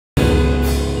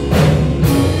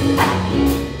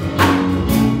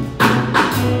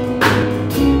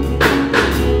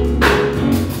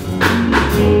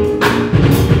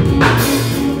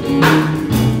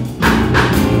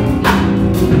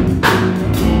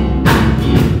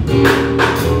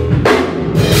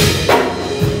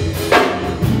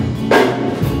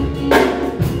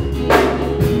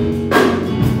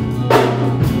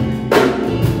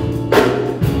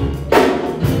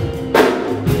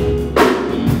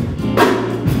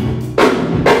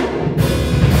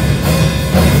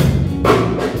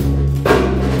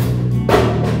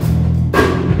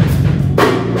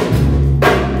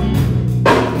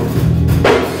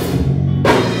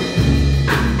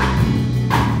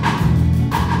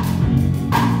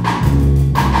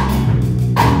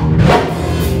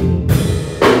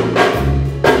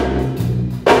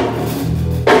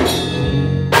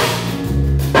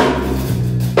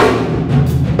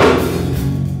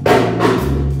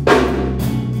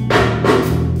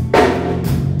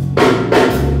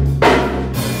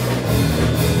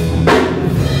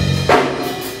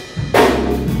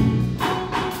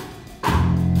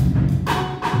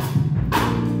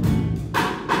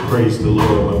Praise the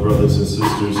Lord, my brothers and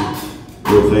sisters.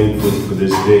 We're thankful for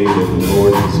this day that the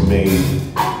Lord has made,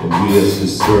 and we as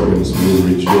his servants will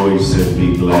rejoice and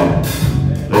be glad.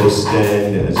 Let us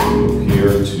stand as we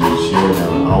prepare to share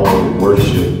an hour of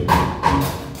worship.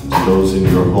 To those in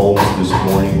your homes this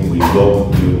morning, we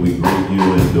welcome you and we greet you,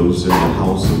 and those in the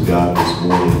house of God this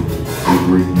morning, we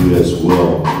greet you as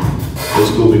well.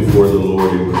 Let's go before the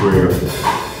Lord in prayer.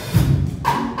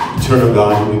 Eternal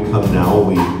God, we come now.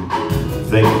 We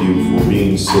thank you for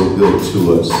being so good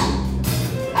to us.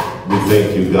 We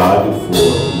thank you, God,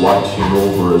 for watching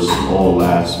over us all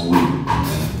last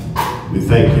week. We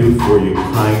thank you for your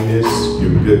kindness,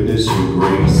 your goodness, your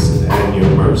grace, and your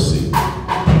mercy.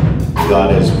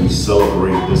 God, as we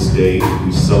celebrate this day,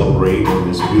 we celebrate on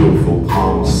this beautiful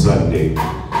Palm Sunday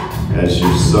as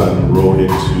your Son rode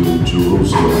into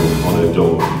Jerusalem on a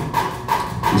donkey.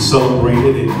 We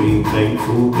celebrated and being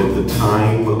thankful that the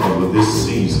time of this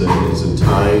season is a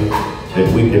time that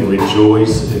we can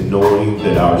rejoice in knowing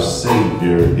that our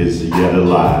Savior is yet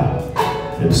alive.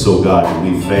 And so, God,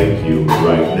 we thank you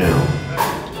right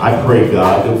now. I pray,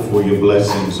 God, for your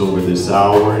blessings over this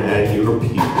hour and your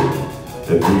people,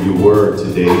 that through your word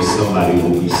today, somebody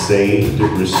will be saved,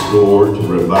 restored,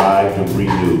 revived,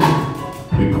 renewed.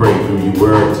 We pray through your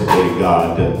word today,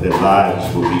 God, that their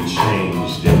lives will be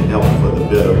changed and helped for the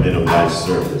betterment of thy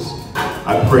service.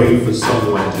 I pray for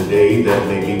someone today that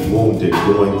may be wounded,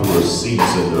 going through a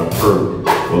season of hurt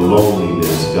or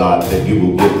loneliness, God, that you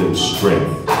will give them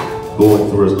strength.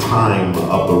 Going through a time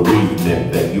of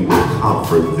bereavement, that you will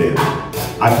comfort them.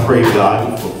 I pray,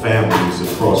 God, for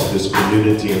families across this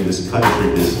community and this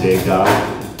country this day, God,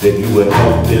 that you would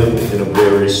help them in a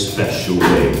very special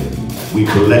way. We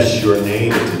bless your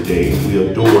name today. We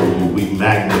adore you. We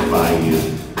magnify you.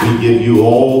 We give you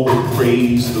all the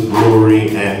praise, the glory,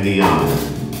 and the honor.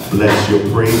 Bless your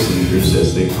praise leaders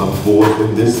as they come forth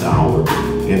in this hour.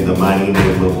 In the mighty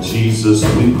name of Jesus,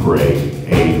 we pray.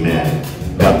 Amen.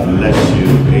 God bless you.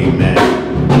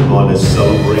 Amen. We're going to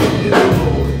celebrate in the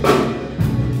Lord.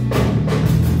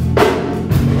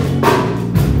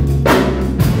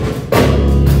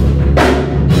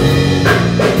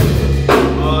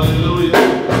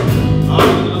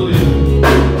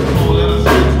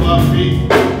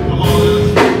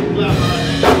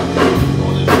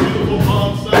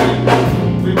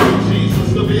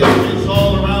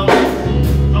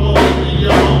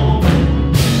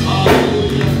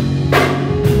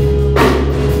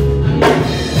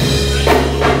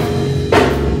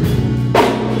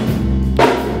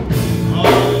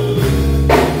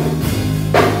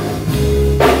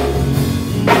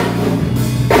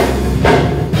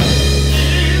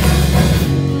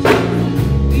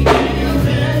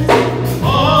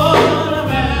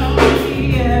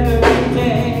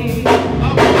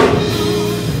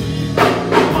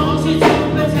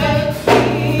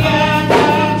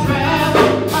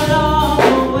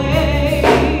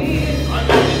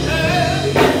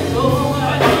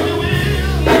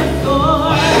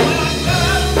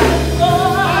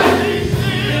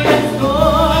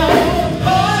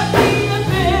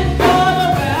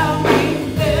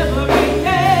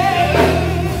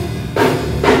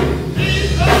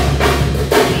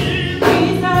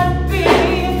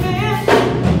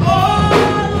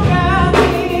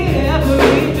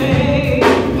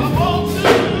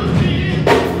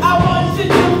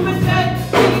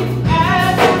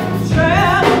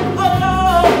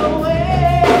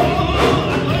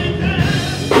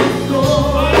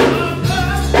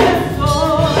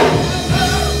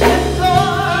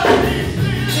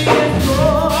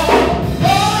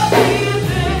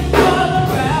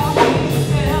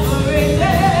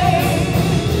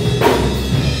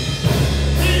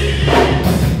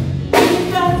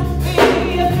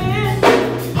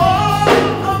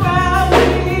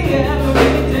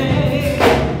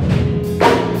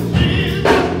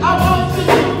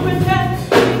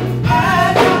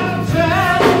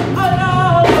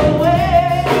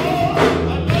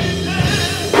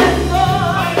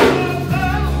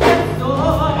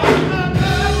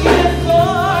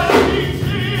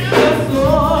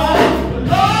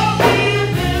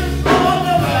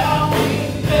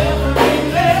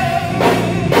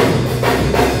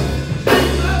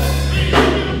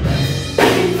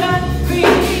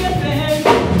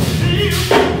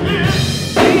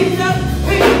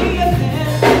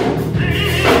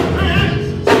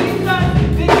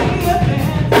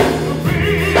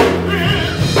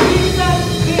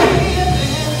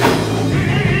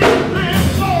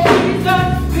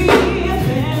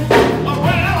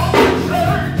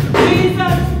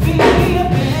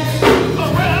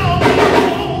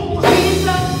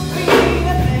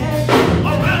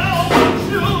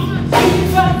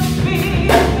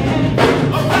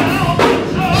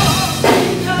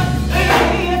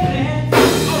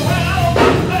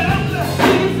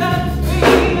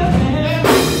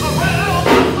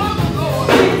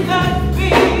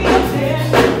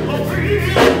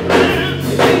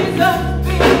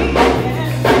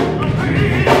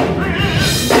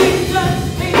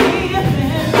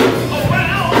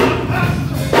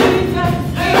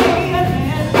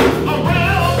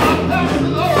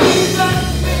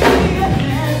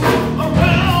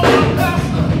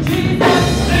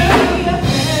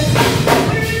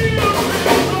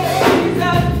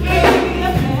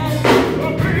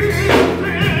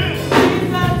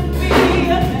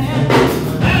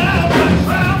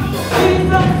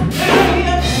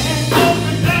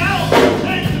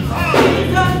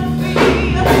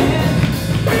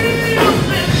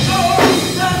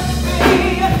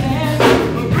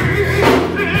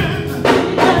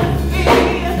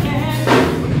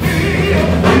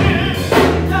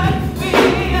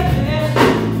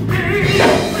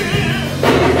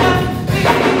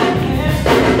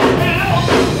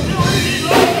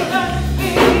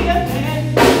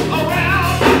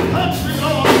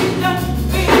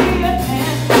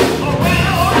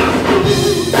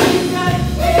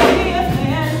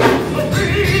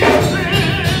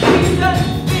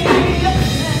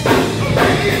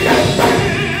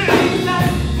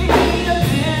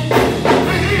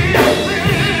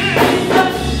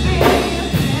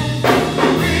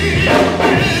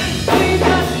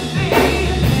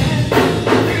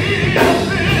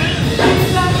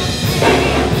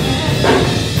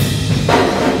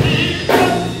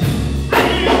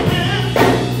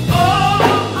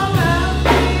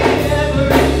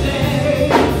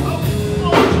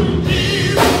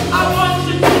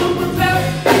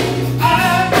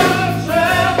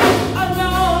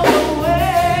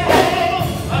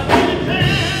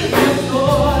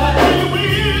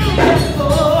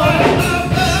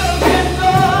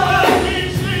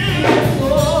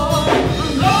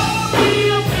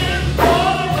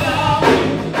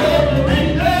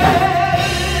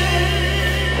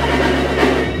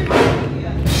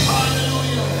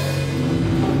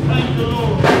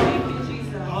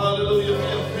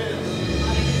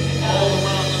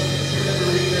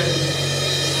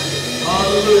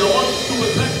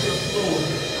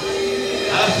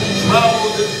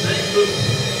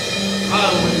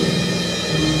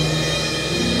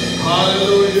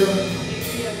 Hallelujah.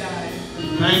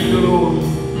 Thank you, Lord.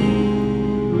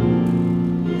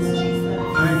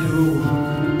 Thank you, Lord.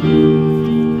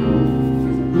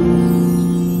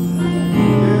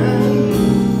 Yeah.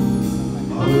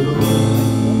 Hallelujah.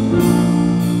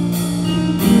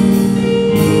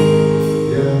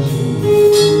 Yes, Lord.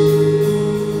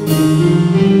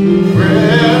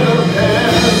 Bread of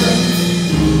heaven,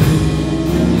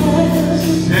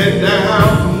 sent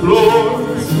down from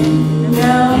glory.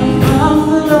 Down from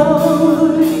the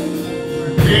Lord.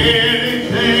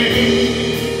 Anything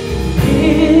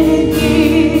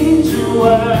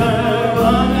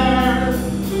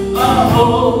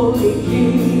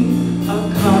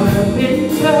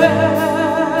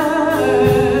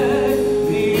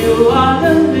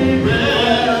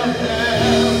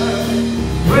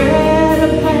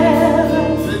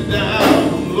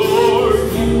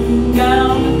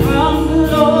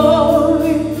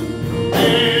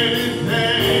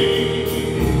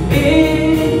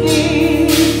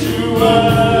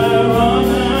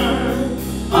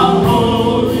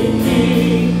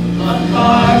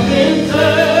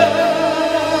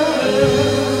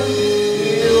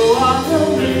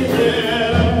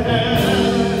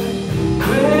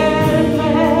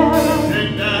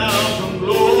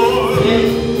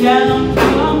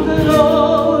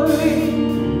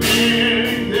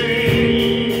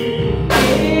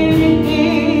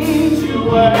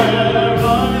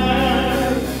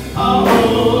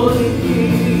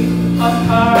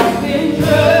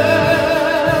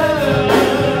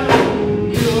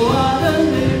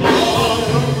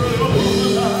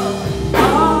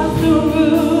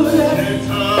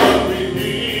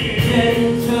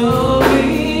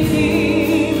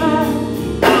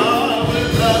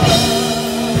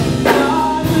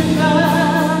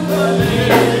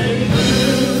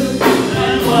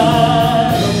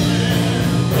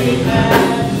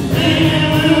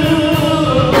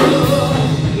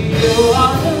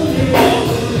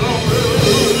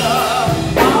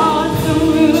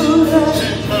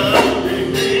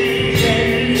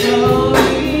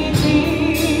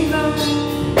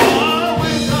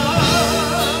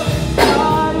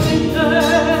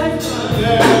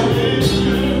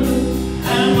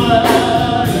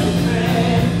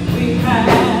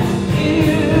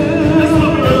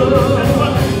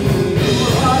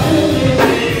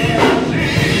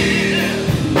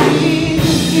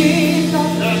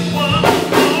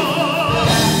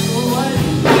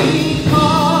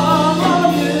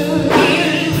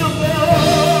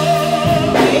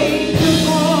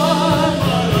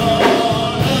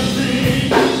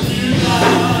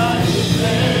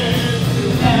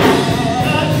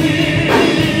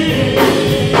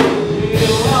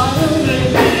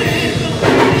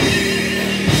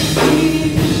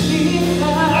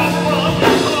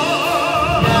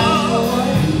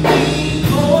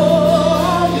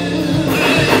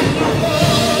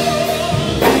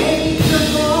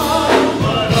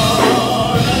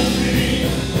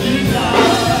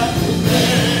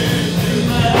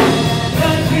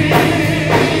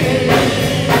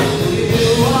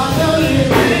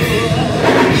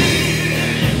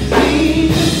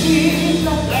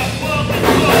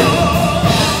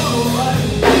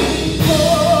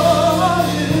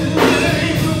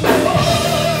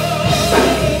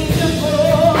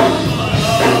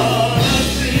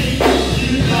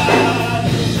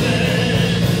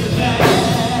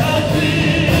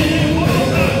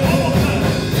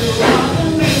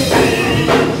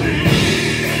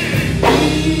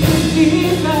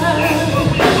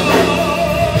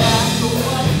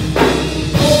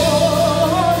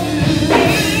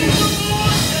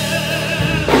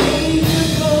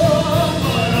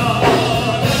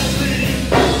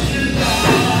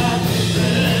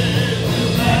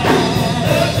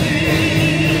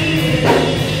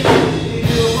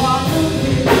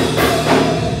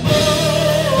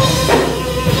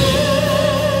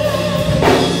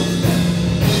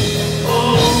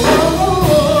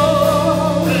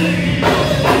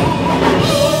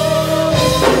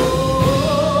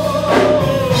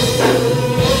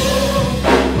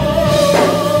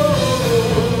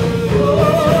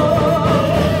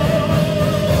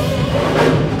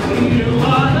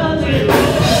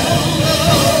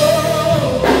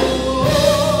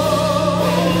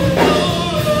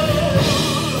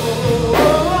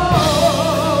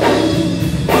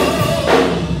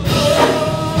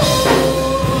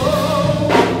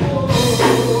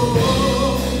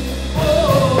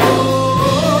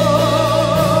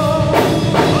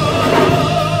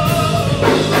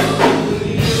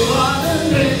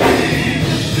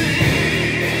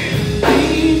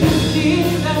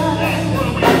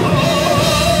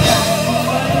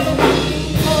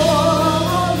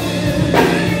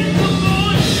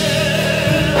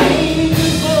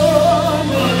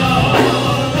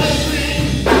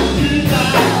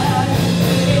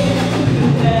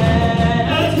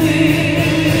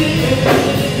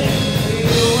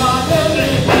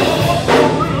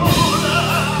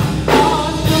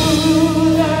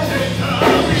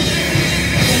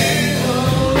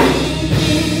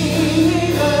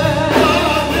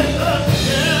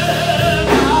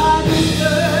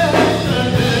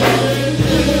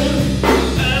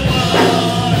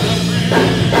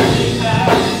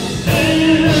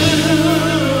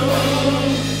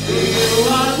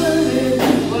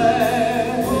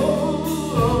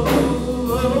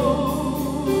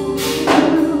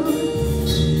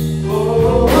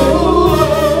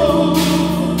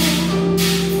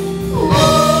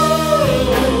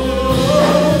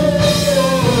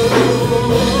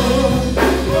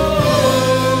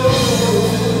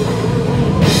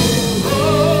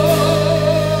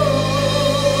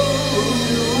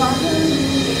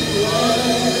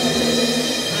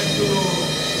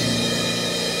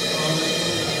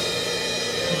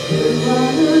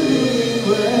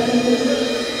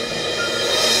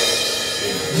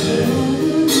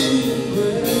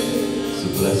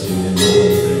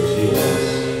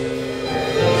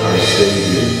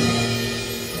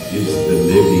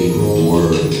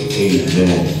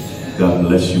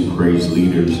bless you, praise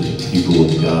leaders and people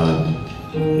of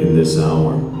God in this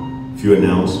hour. A few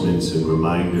announcements and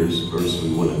reminders. First,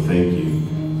 we want to thank you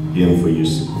again for your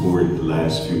support the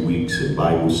last few weeks in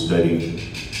Bible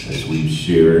study as we've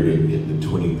shared in the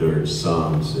 23rd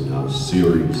Psalms in our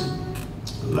series.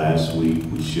 Last week,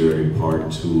 we shared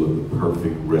part 2 of the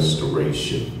perfect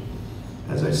restoration.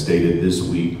 As I stated, this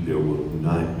week, there will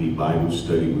not be Bible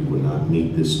study. We will not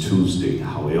meet this Tuesday.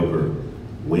 However,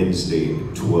 Wednesday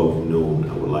at 12 noon,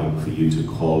 I would like for you to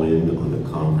call in on the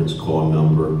conference call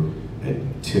number at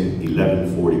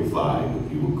 11:45.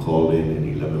 If you will call in at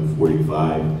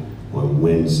 11:45 on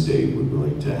Wednesday, we're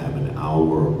going to have an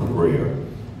hour of prayer.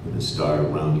 We're going to start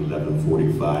around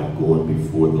 11:45, going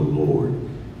before the Lord.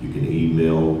 You can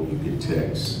email, you can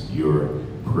text your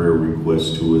prayer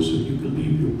request to us, or you can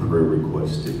leave your prayer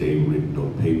request today written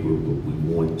on paper, but we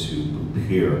want to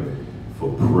prepare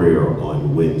for prayer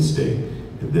on Wednesday.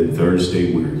 And then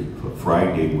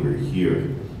Friday, we're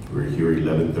here. We're here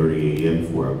 11:30 a.m.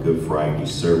 for our Good Friday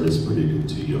service. Put it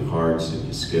into your hearts and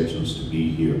your schedules to be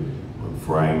here on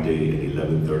Friday at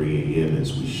 11:30 a.m.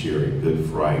 as we share a Good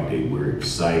Friday. We're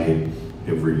excited.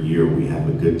 Every year we have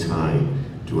a good time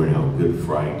during our Good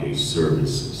Friday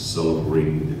service,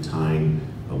 celebrating the time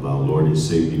of our Lord and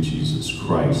Savior Jesus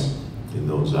Christ in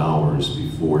those hours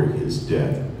before his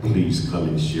death. Please come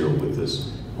and share with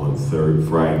us on third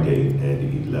Friday at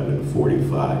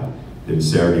 11:45. Then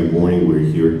Saturday morning, we're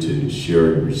here to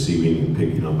share receiving and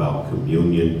picking up our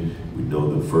communion. We know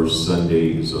the first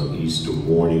Sunday is on Easter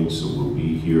morning, so we'll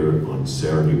be here on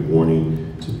Saturday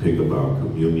morning to pick up our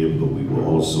communion, but we will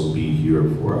also be here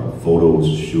for our photos,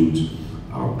 shoots,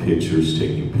 our pictures,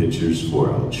 taking pictures for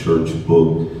our church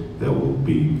book that will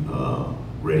be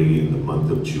ready in the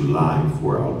month of July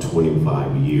for our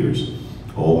 25 years.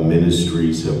 All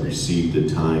ministries have received the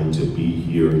time to be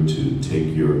here to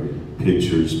take your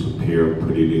pictures, prepare,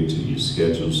 put it into your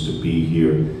schedules to be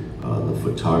here. The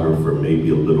photographer may be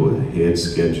a little ahead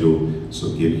schedule, so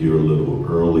get here a little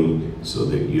early so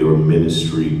that your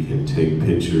ministry can take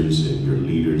pictures, and your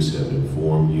leaders have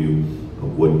informed you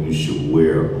of what you should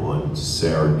wear on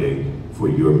Saturday for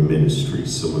your ministry.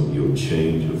 Some of you will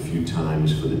change a few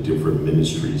times for the different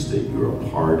ministries that you're a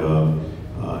part of,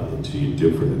 into your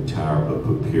different attire, but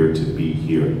prepare to be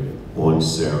here on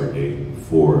Saturday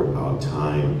for our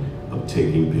time of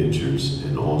taking pictures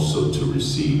and also to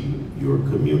receive your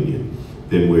communion.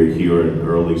 Then we're here at an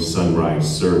early sunrise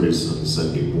service on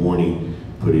Sunday morning.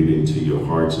 Put it into your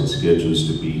hearts and schedules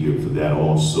to be here for that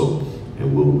also,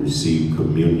 and we'll receive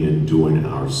communion during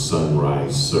our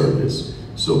sunrise service.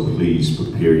 So please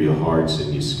prepare your hearts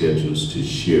and your schedules to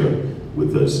share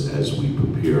with us as we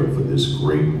prepare for this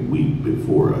great week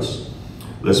before us.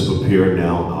 Let's prepare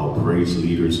now. Our praise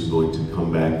leaders are going to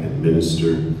come back and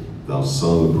minister our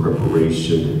song of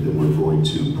preparation, and then we're going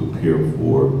to prepare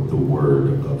for the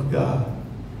Word of God.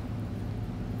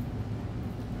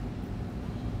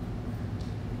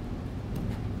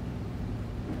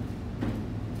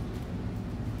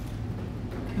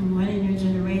 Good morning, New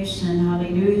Generation.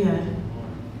 Hallelujah.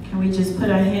 Can we just put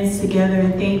our hands together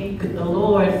and thank the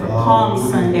Lord for Palm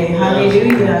Sunday?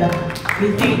 Hallelujah.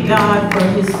 We thank God for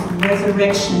his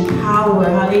resurrection power.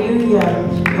 Hallelujah.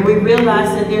 And we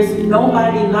realize that there's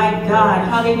nobody like God.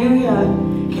 Hallelujah.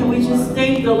 Can we just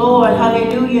thank the Lord?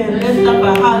 Hallelujah. And lift up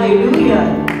a hallelujah.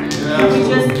 Can we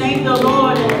just thank the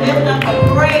Lord and lift up a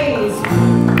praise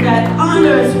that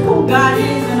honors who God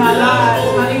is in our lives?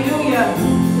 Hallelujah.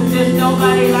 Because there's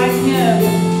nobody like him.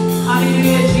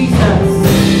 Hallelujah, Jesus.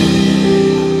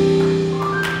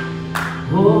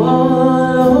 Oh,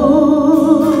 Lord,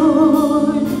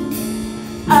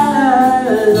 our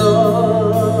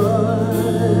Lord,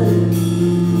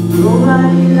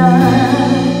 nobody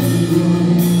like you,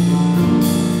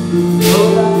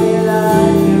 nobody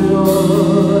like you,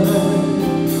 Lord.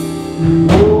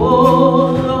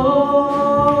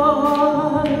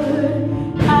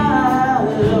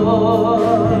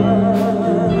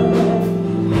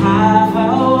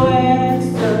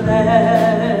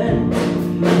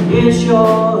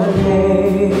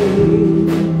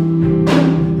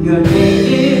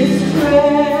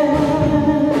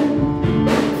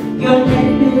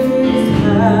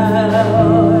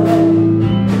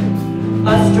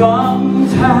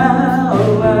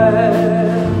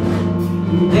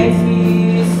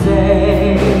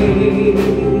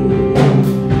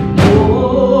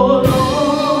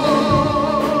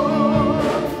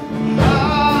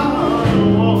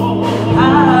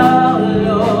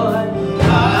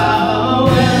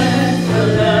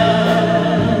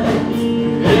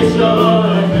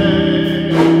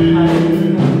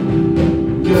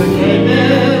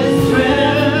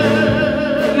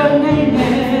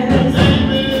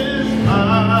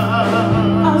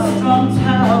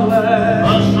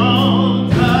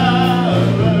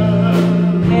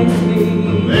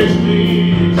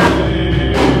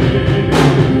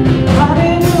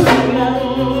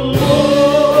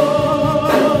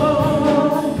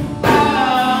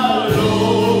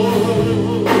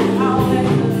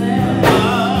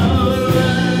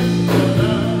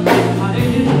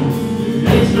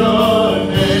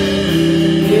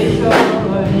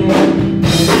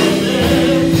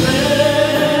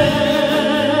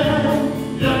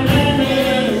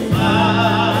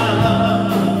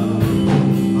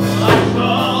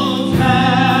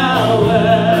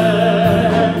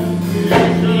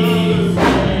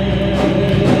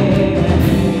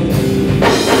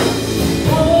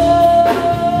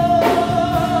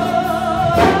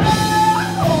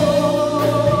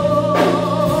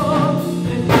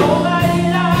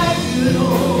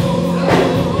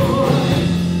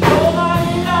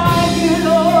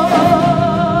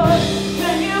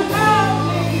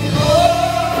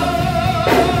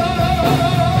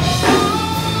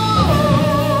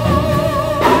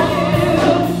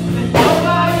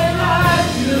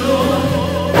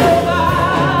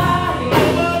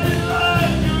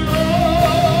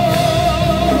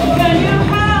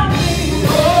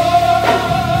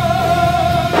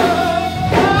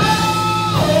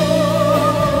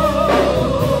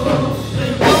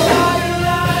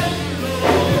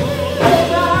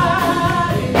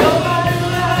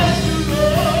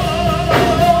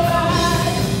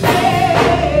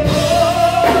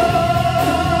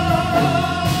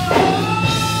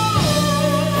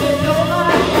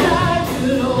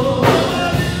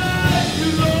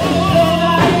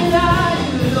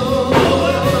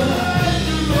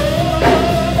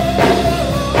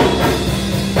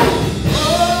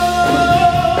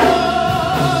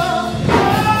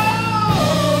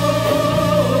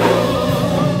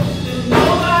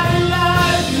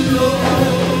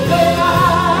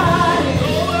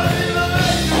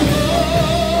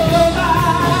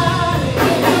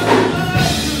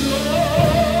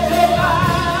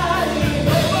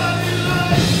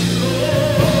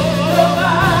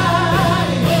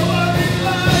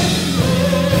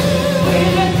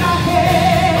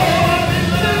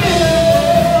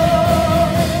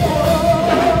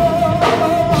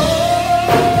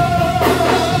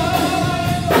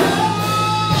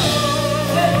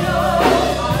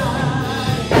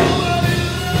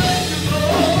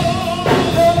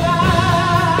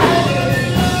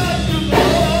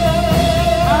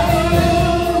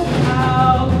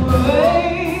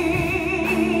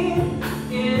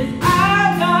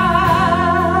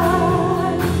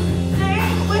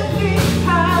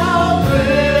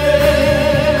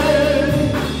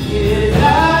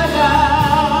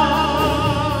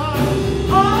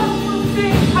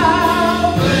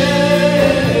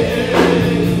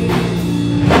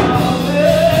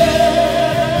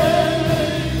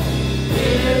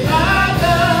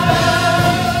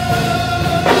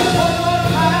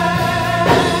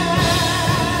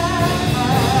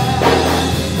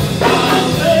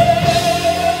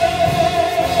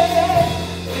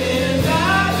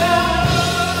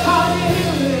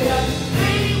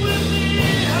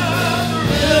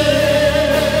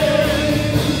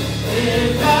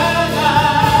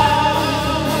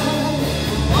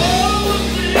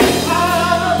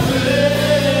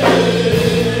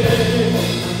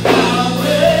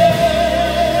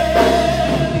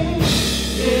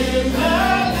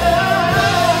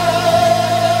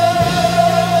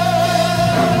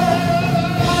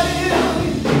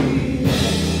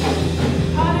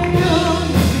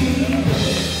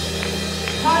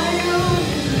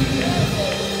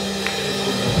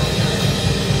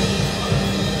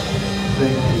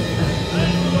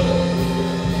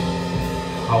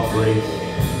 great is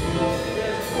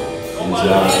our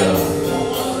God.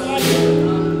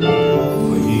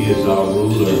 For He is our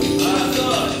ruler.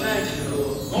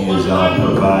 He is our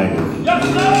provider.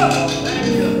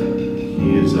 He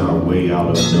is our way out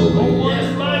of no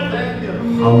way.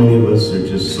 How many of us are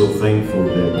just so thankful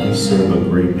that we serve a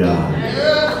great God?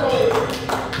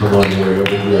 Come on,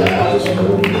 wherever you're at this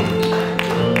moment,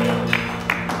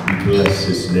 we bless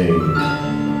His name.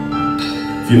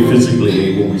 If you're physically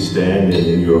able, we stand, and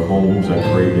in your homes, I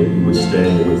pray that you would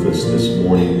stand with us this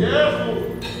morning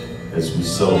as we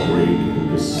celebrate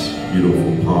this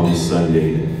beautiful Palm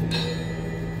Sunday,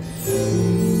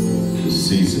 this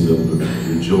season of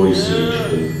rejoicing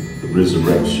in the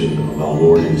resurrection of our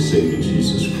Lord and Savior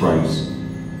Jesus Christ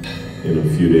in a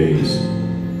few days.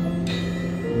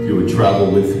 If you would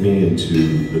travel with me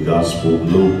into the Gospel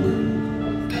of Luke,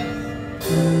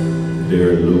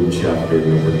 there in Luke chapter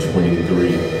number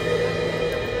 23,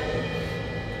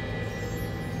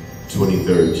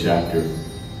 23rd chapter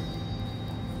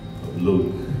of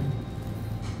Luke,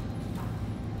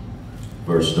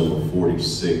 verse number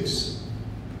 46.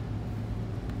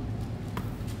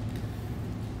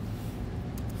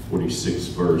 46th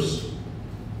verse.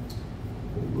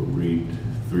 We'll read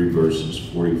 3 verses,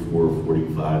 44,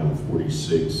 45, and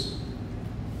 46.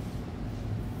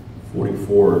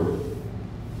 44,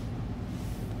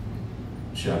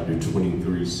 chapter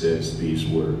 23 says these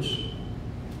words.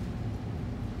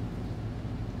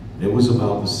 It was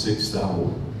about the 6th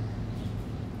hour,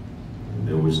 and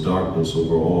there was darkness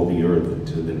over all the earth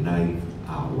until the 9th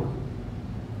hour.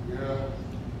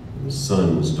 And the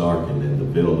sun was darkened, and the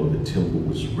veil of the temple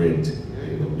was rent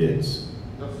in the midst.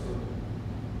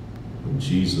 When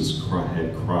Jesus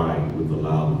had cried with a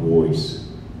loud voice,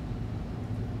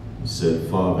 He said,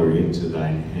 Father, into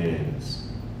thine hands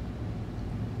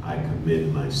I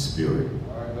commit my spirit.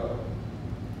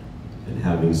 And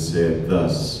having said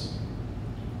thus,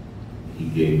 He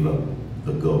gave up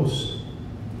the ghost.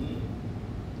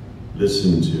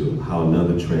 Listen to how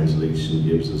another translation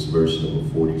gives us verse number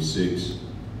 46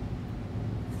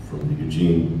 from the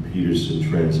Eugene Peterson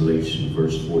translation,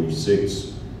 verse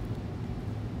 46.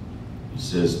 He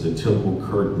says, the temple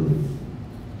curtain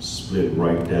split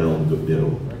right down the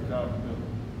middle.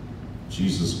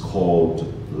 Jesus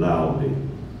called loudly,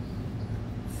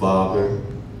 Father,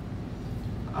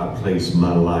 I place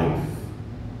my life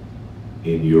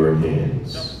in your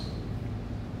hands.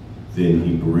 Then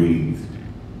He breathed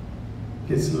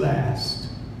His last.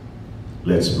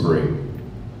 Let's pray.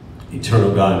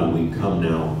 Eternal God, we come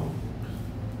now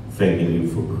thanking You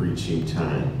for preaching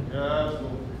time.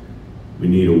 We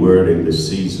need a word in this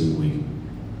season. We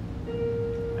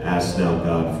ask now,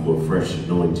 God, for a fresh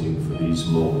anointing for these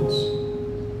moments.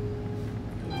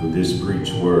 Through this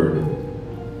preached word,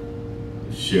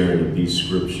 the sharing of these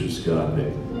scriptures, God,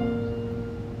 that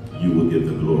You will give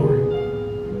the glory.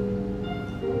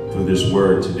 Through this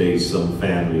word today, some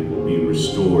family will be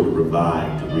restored,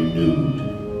 revived, renewed.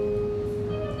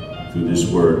 Through this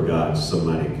word, God,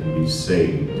 somebody can be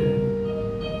saved,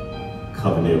 and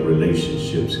covenant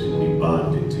relationships can be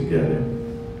bonded together.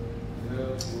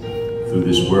 Through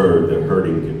this word, the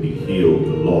hurting can be healed,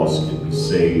 the lost can be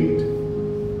saved.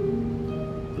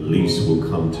 The least will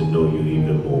come to know You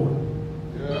even more.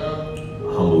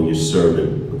 Humble Your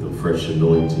servant with a fresh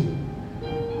anointing.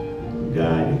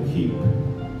 Guide and keep.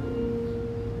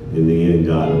 In the end,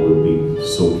 God, we'll be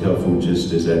so careful,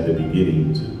 just as at the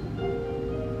beginning, to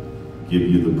give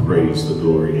You the praise, the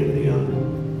glory, and the honor.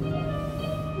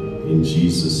 In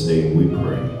Jesus' name we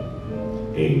pray.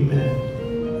 Amen.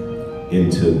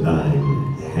 Into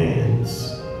thine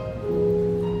hands.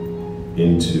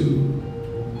 Into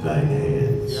thine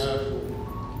hands.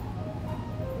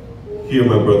 Here,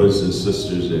 my brothers and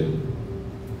sisters, in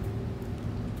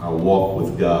our walk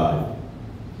with God,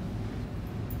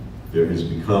 there has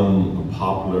become a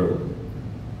popular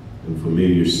and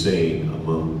familiar saying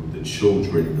among the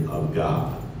children of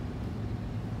God.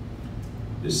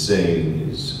 This saying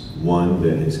is one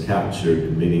that has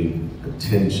captured many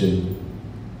attention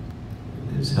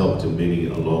and has helped many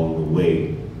along the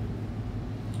way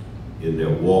in their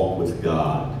walk with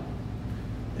God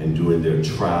and during their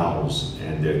trials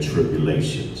and their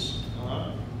tribulations.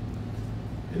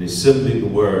 And it's simply the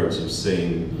words of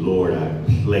saying, Lord, I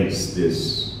place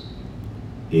this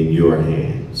in Your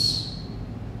hands.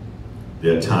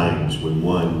 There are times when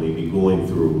one may be going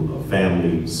through a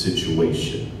family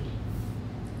situation,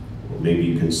 or may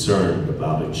be concerned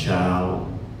about a child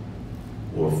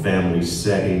or family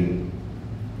setting,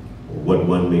 or what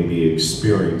one may be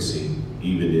experiencing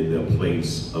even in their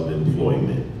place of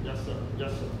employment. Yes, sir.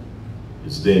 Yes, sir.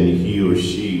 It's then he or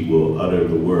she will utter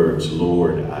the words,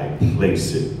 Lord, I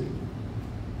place it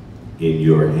in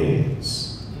your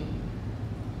hands.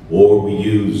 Or we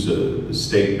use a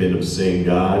statement of saying,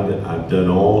 God, I've done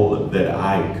all that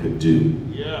I could do.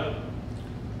 Yeah.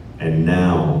 And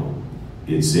now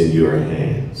it's in your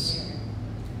hands.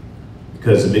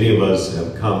 Because many of us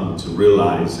have come to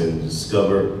realize and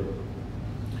discover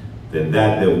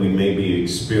that we may be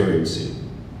experiencing,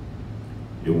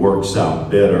 it works out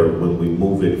better when we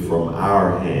move it from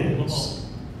our hands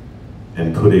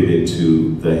and put it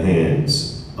into the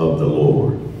hands of the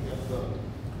Lord.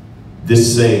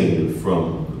 This saying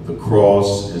from the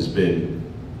cross has been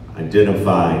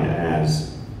identified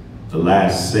as the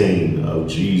last saying of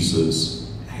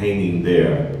Jesus hanging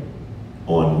there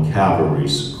on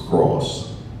Calvary's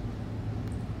cross.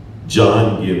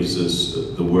 John gives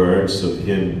us the words of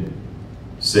him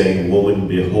saying, woman,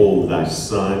 behold thy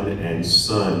son, and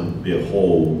son,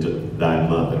 behold thy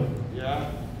mother.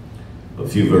 Yeah. A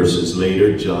few verses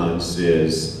later, John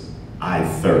says, I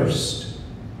thirst.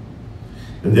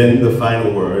 And then the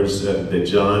final words that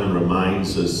John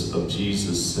reminds us of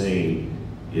Jesus saying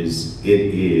is,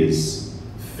 it is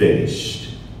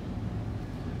finished.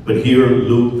 But here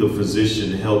Luke, the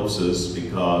physician, helps us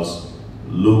because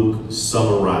Luke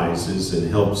summarizes and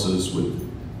helps us with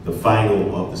the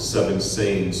final of the 7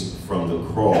 sayings from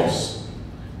the cross,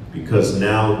 because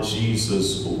now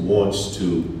Jesus wants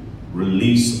to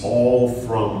release all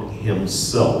from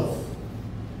himself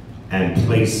and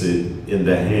place it in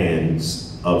the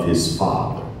hands of his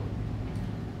Father,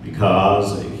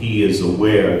 because he is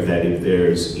aware that if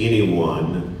there's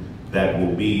anyone that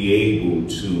will be able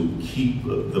to keep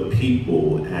the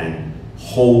people and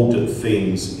hold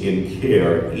things in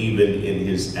care even in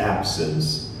his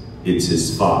absence, it's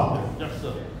his Father. Yes,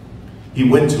 sir. He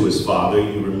went to his Father,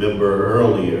 you remember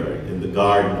earlier in the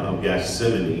Garden of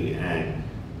Gethsemane, and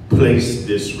placed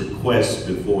this request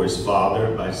before his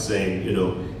Father by saying, you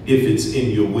know, if it's in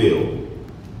your will,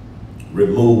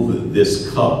 remove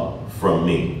this cup from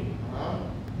me.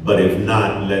 But if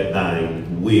not, let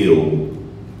thine will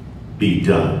be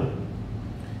done.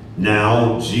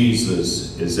 Now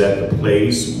Jesus is at the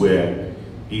place where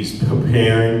he's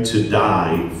preparing to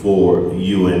die for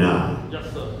you and I.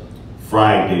 Yes, sir.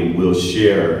 Friday, we'll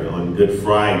share on Good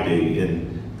Friday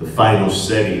in the final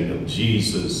setting of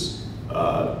Jesus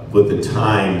with the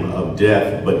time of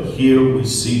death. But here we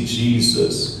see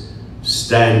Jesus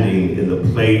standing in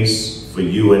the place for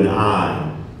you and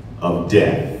I of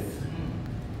death.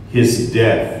 His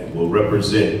death will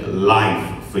represent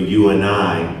life for you and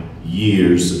I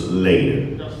years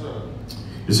later. Yes, sir.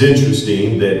 It's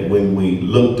interesting that when we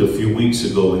looked a few weeks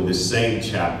ago in the same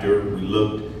chapter, we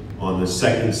looked on the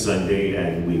second Sunday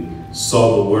and we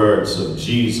saw the words of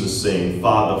Jesus saying,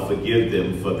 Father, forgive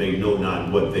them, for they know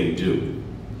not what they do.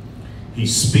 He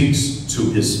speaks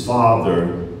to his Father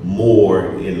more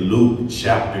in Luke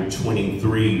chapter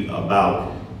 23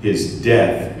 about his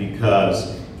death,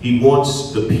 because he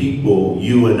wants the people,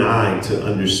 you and I, to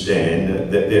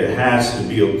understand that there has to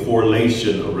be a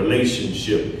correlation, a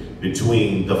relationship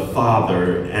between the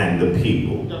Father and the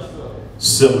people. Yes, sir.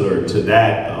 Similar to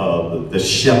that of the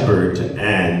shepherd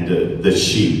and the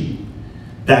sheep.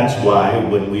 That's why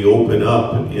when we open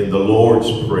up in the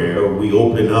Lord's Prayer, we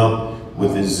open up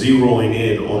with a zeroing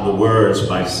in on the words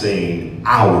by saying,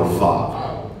 our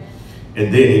Father.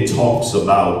 And then it talks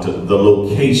about the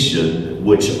location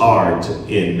which art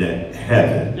in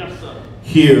heaven. Yes, sir.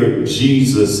 Here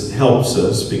Jesus helps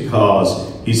us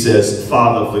because he says,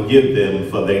 Father, forgive them,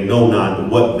 for they know not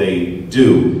what they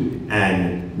do.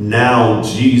 And now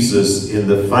Jesus in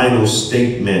the final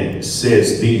statement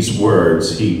says these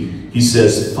words. He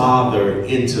says, Father,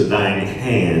 into thine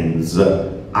hands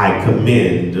I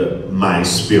commend my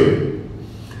spirit.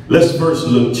 Let's first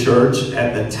look, church,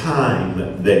 at the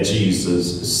time that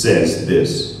Jesus says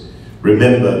this.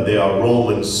 Remember, there are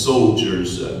Roman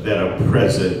soldiers that are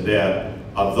present. There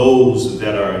are those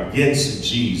that are against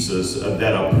Jesus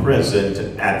that are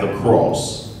present at the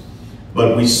cross.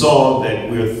 But we saw that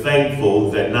we're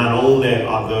thankful that not only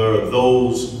are there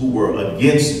those who were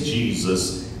against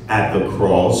Jesus at the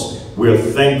cross, we're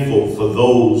thankful for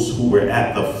those who were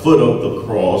at the foot of the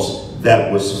cross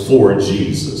that was for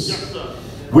Jesus. Yes, sir.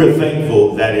 We're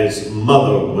thankful that his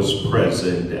mother was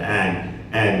present,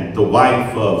 and the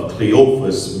wife of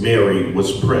Cleophas, Mary,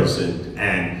 was present,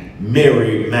 and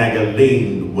Mary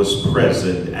Magdalene was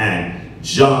present, and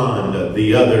John,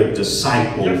 the other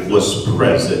disciple, was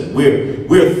present.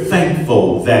 We're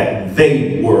thankful that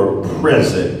they were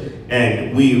present,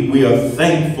 and we are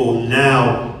thankful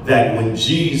now that when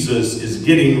Jesus is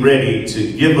getting ready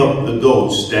to give up the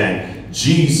ghost and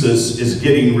Jesus is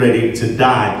getting ready to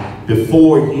die,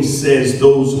 before he says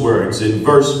those words, in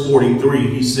verse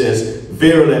 43, he says,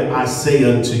 verily I say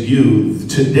unto you,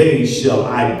 today shall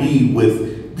thou be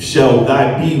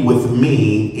with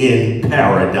me in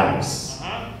paradise.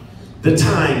 The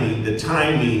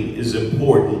timing is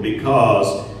important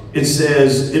because it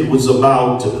says it was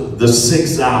about the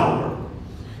 6th hour.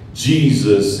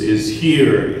 Jesus is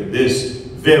here in this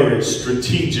very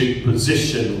strategic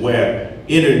position where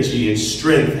energy and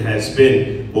strength has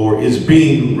been or is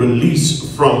being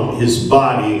released from his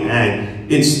body,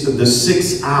 and it's the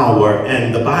 6th hour.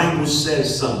 And the Bible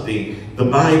says something. The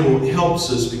Bible helps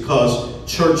us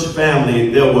because, church family,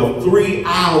 there were 3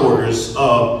 hours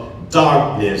of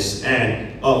darkness,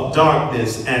 and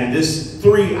this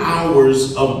 3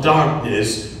 hours of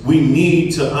darkness, we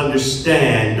need to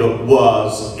understand,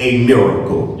 was a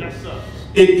miracle. Yes, sir.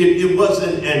 It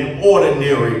wasn't an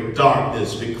ordinary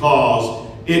darkness because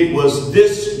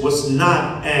this was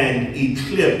not an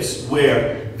eclipse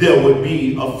where there would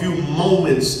be a few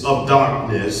moments of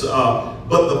darkness,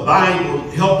 but the Bible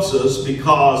helps us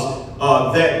because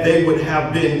that they would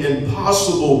have been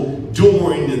impossible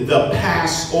during the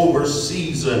Passover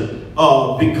season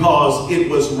because it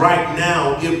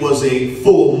was a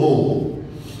full moon.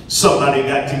 Somebody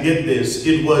got to get this.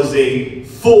 It was a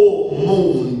full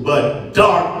moon, but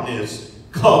darkness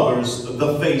covers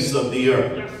the face of the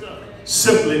earth. Yes, sir.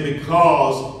 Simply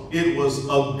because it was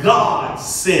a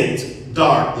God-sent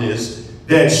darkness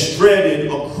that shredded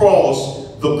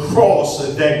across the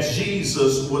cross that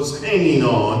Jesus was hanging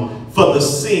on for the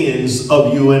sins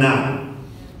of you and I.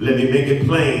 Let me make it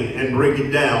plain and break it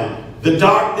down. The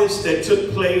darkness that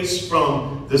took place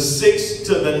from the 6th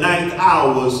to the 9th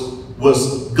hours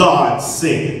was God's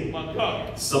sin. My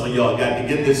God. Some of y'all got to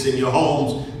get this in your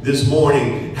homes this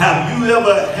morning. Have you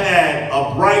ever had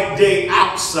a bright day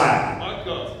outside, My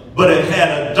God. but it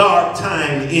had a dark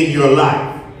time in your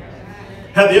life?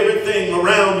 Have everything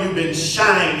around you been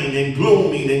shining and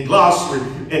glooming and glossy,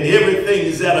 and everything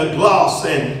is at a gloss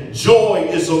and joy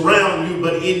is around you,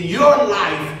 but in your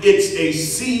life it's a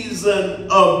season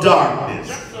of darkness?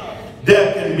 Yes, sir.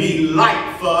 There can be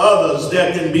light for others,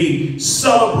 there can be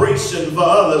celebration for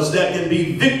others, there can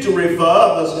be victory for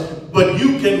others, but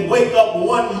you can wake up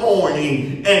one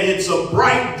morning and it's a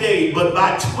bright day, but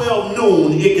by 12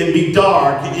 noon it can be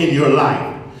dark in your life.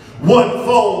 One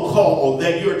phone call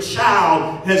that your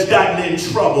child has gotten in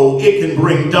trouble, it can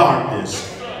bring darkness.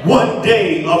 One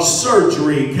day of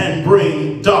surgery can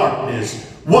bring darkness.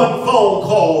 One phone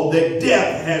call that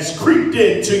death has creeped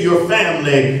into your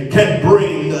family can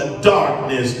bring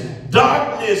darkness.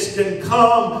 Darkness can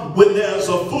come when there's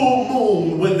a full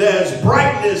moon, when there's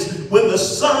brightness, when the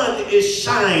sun is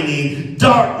shining.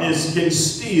 Darkness can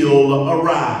still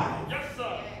arise.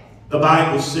 The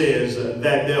Bible says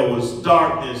that there was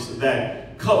darkness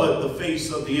that covered the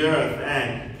face of the earth,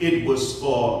 and it was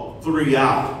for 3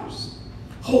 hours.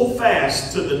 Hold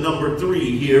fast to the number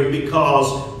 3 here, because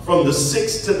from the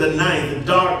 6th to the 9th,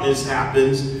 darkness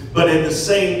happens, but at the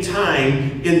same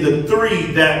time, in the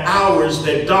 3 hours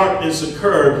that darkness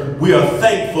occurred, we are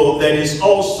thankful that it's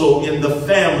also in the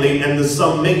family and the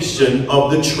summation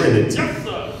of the Trinity. Yes, sir.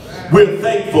 We're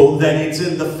thankful that it's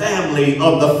in the family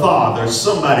of the Father.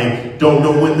 Somebody don't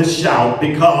know when to shout,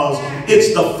 because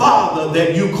it's the Father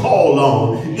that you call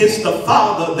on. It's the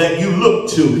Father that you look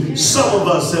to. Some of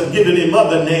us have given him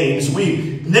other names.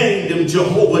 We've named him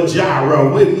Jehovah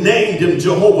Jireh. We've named him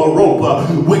Jehovah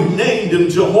Ropah. We've named him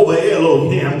Jehovah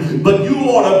Elohim. But you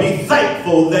ought to be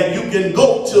thankful that you can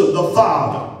go to the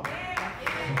Father.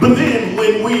 But then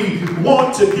when we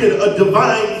want to get a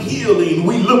divine healing,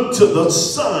 we look to the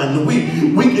Son. We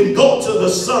can go to the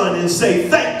Son and say,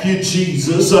 thank you,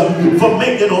 Jesus, for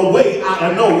making a way out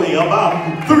of no way.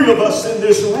 About 3 of us in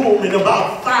this room and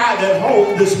about 5 at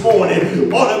home this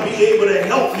morning ought to be able to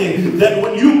help me that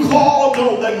when you called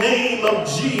on the name of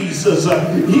Jesus,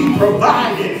 he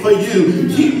provided for you.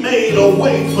 He made a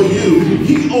way for you.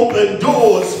 He opened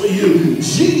doors for you.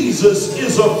 Jesus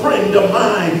is a friend of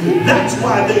mine. That's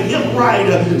why the hymn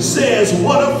writer says,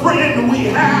 what a friend we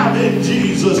have in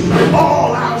Jesus,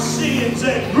 all our sins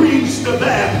and griefs to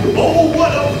bear. Oh,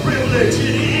 what a privilege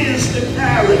it is to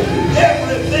carry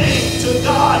everything to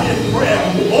God in prayer.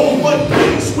 Oh, what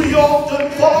peace we often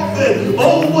forfeit.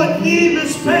 Oh, what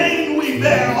needless pain we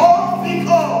bear, all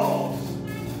because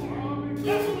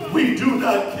we do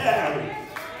not carry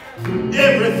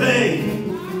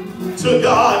everything to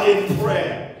God in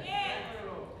prayer.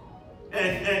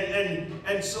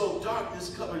 And so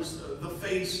darkness covers the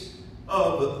face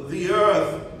of the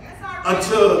earth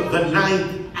until the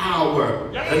 9th hour.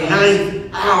 The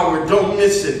 9th hour, don't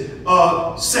miss it.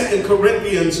 2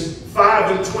 Corinthians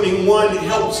 5:21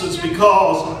 helps us,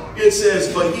 because it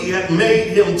says, but he had made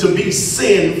him to be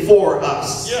sin for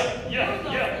us.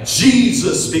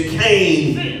 Jesus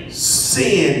became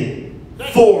sin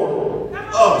for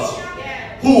us,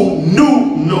 who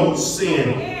knew no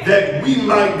sin, that we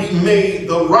might be made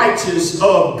the righteous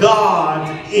of God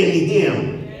in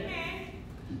him.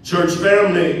 Church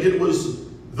family, it was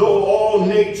though all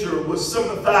nature was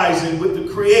sympathizing with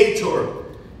the Creator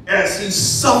as he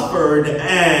suffered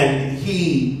and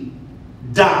he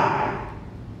died.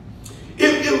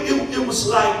 It was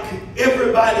like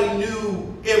everybody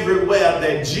knew everywhere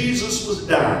that Jesus was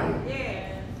dying.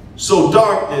 So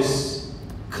darkness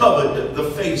covered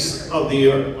the face of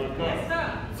the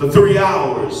earth. For 3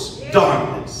 hours,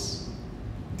 darkness.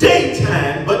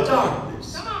 Daytime, but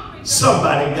darkness.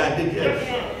 Somebody got to get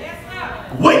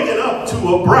it. Waking up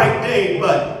to a bright day,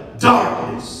 but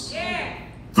darkness.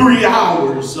 3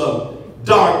 hours of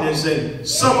darkness. And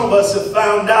some of us have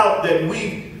found out that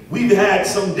we've had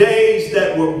some days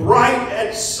that were bright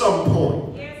at some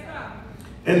point.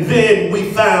 And then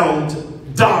we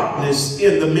found darkness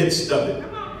in the midst of it.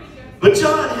 But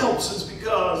John helps us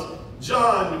because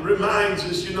John reminds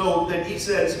us, you know, that he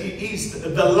says he's the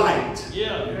light.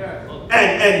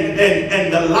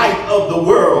 And the light of the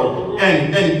world.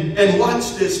 And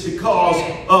watch this, because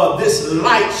this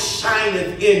light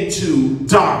shineth into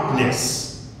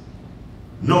darkness.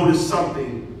 Notice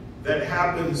something that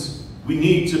happens we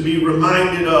need to be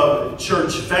reminded of,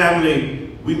 church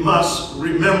family. We must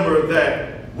remember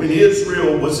that when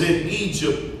Israel was in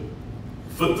Egypt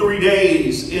for 3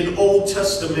 days in Old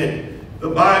Testament, the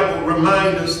Bible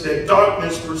reminds us that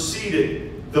darkness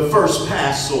preceded the first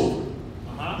Passover.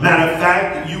 Matter of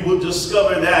fact, you will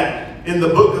discover that in the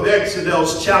book of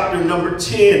Exodus, chapter number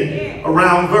 10,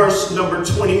 around verse number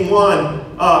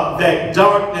 21, that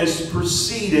darkness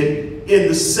preceded in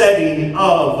the setting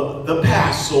of the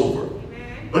Passover.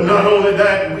 But not only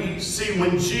that, we see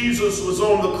when Jesus was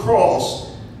on the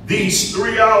cross, these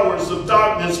 3 hours of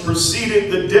darkness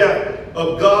preceded the death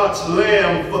of God's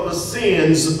Lamb for the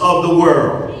sins of the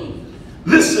world.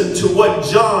 Listen to what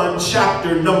John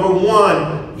chapter number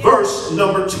 1, verse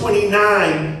number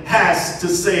 29 has to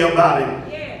say about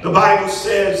it. The Bible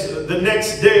says, the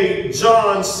next day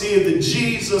John seeth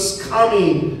Jesus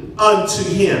coming unto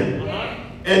him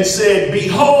and said,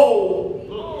 behold,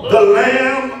 the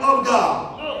Lamb of God.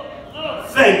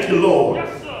 Thank you, Lord.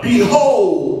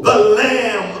 Behold, the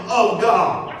Lamb of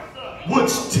God,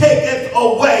 which taketh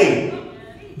away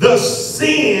the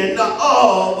sin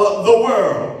of the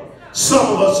world.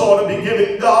 Some of us ought to be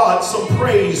giving God some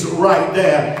praise right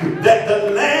there. That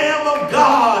the Lamb of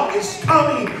God is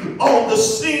coming on the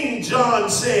scene, John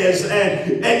says,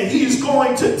 and he's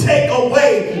going to take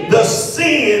away the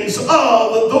sins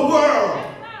of the world.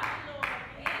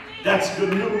 That's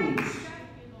good news.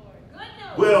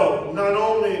 Well, not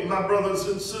only, my brothers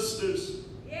and sisters,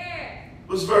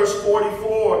 was verse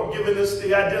 44 giving us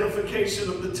the identification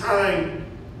of the time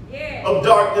of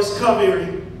darkness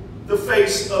covering the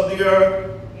face of the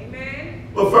earth.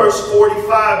 But verse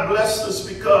 45 blessed us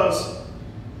because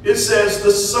it says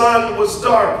the sun was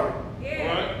darkened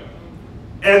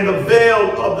and the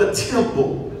veil of the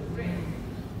temple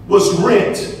was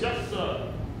rent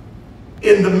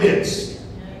in the midst.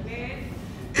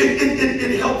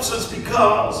 It helps us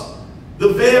because the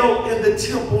veil in the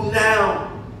temple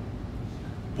now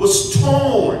was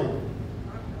torn.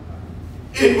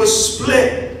 It was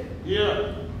split.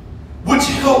 Which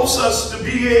helps us to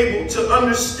be able to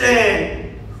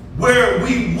understand where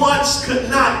we once could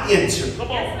not enter.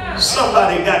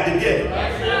 Somebody got to get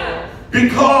it.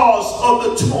 Because of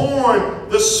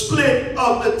the split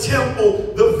of the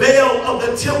temple, the veil of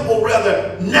the temple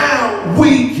rather, now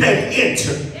we can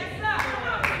enter.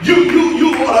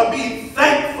 You ought to be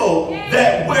thankful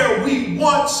that where we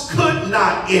once could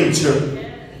not enter,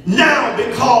 now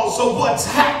because of what's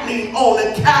happening on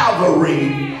the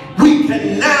Calvary, we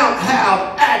can now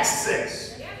have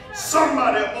access.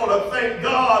 Somebody ought to thank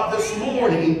God this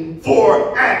morning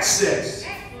for access.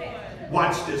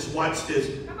 Watch this,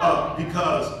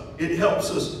 because it helps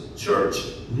us, church.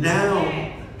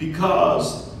 Now,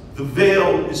 because the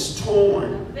veil is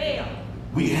torn,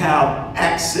 we have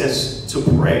access to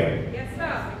prayer.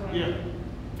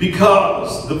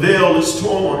 Because the veil is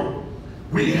torn,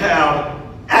 we have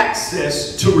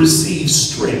access to receive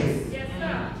strength.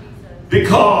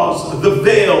 Because the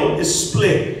veil is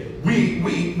split,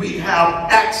 we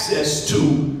have access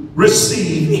to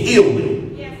receive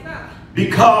healing.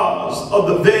 Because of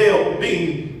the veil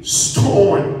being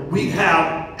torn, we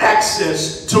have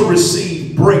access to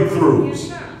receive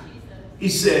breakthroughs. He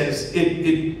says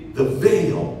the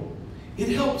veil, it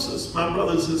helps us, my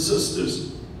brothers and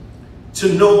sisters,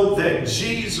 to know that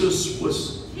Jesus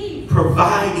was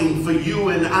providing for you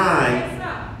and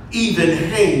I, even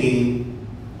hanging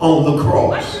on the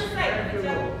cross.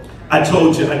 I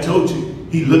told you,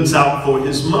 he looks out for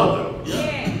his mother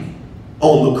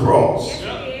on the cross.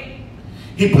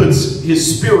 He puts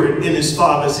his spirit in his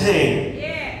Father's hand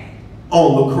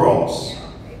on the cross.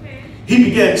 He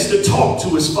begins to talk to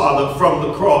his Father from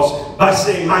the cross by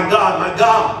saying, my God,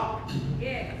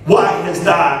 why hast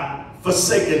thou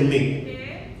forsaken me?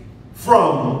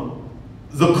 From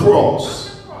the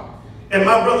cross. And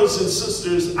my brothers and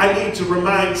sisters, I need to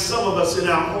remind some of us in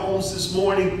our homes this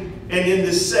morning and in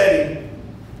this setting,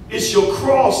 it's your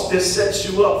cross that sets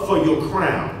you up for your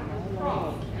crown.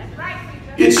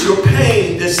 It's your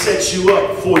pain that sets you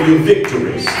up for your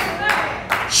victories.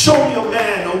 Show me a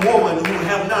man or woman who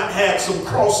have not had some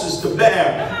crosses to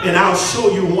bear, and I'll show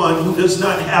you one who does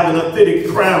not have an authentic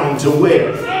crown to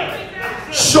wear.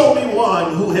 Show me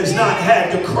one who has not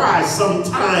had to cry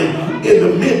sometime in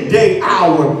the midday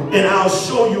hour, and I'll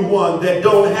show you one that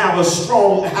don't have a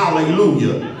strong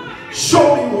hallelujah.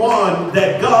 Show me one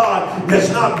that God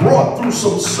has not brought through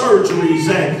some surgeries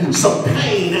and some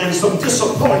pain and some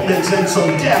disappointments and some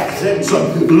deaths and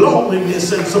some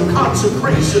loneliness and some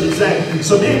consecrations and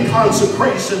some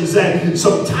inconsecrations and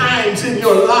some times in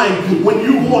your life when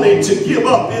you wanted to give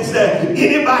up. Is there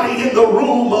anybody in the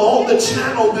room or on the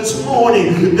channel this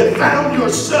morning that found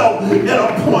yourself at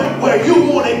a point where you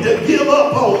wanted to give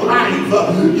up on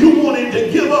life? You wanted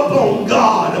to give up on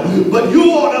God, but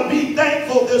you ought to be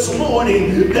thankful this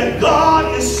morning that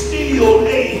God is still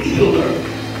a healer.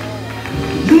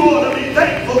 You ought to be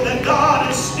thankful that God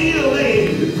is still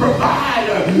a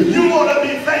provider. You ought to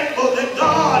be thankful that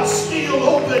God still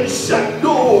opens shut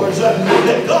doors,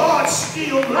 that God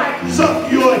still lightens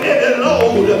up your heavy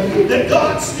load, that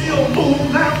God still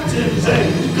moves mountains,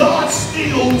 and God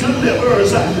still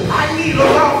delivers. I need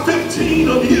about 15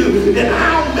 of you, and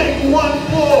I'll make one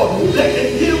more that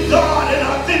can give God an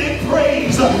authentic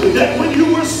praise, that when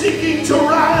you were seeking to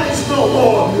rise no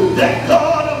more, that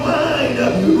God of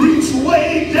mine reached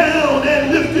way down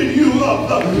and lifted you up.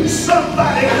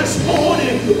 Somebody this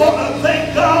morning ought to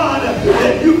thank God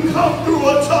that you come through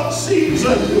a tough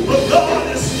season, but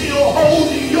God is still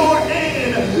holding your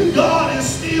hand. God is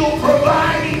still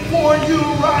providing for you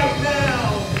right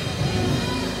now.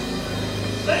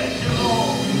 Thank you,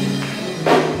 Lord.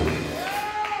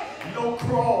 No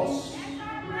cross,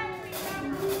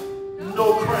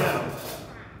 no crown.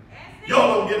 Y'all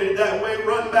don't get it that way.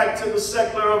 Run back to the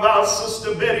secular of our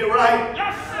sister Betty Wright.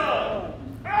 Yes, sir.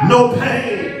 No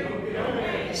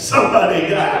pain. Somebody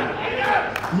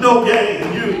got it. No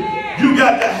gain. You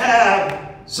got to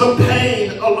have some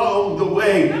pain along the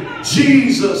way.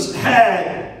 Jesus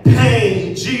had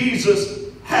pain.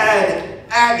 Jesus had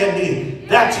agony.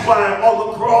 That's why on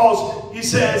the cross he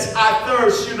says, I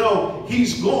thirst. You know,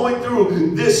 he's going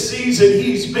through this season.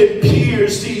 He's been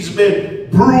pierced. He's been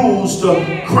bruised.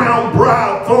 A crown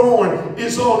brow thorn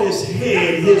is on his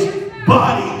head. His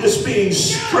body is being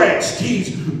stretched.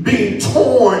 He's being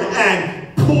torn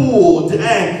and pulled.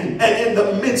 And in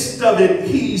the midst of it,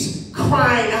 he's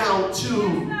crying out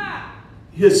to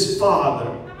his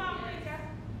Father.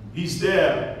 He's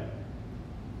there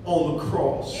on the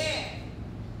cross.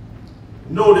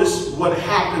 Notice what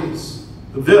happens.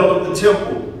 The veil of the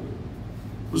temple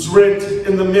was rent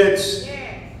in the midst.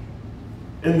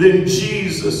 And then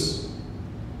Jesus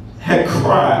had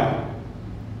cried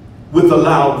with a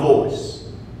loud voice.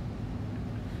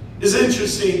 It's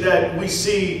interesting that we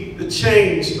see the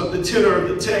change of the tenor of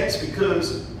the text,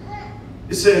 because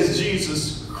it says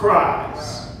Jesus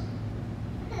cries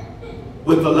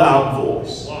with a loud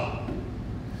voice.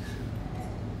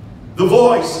 The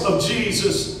voice of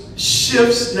Jesus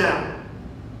shifts now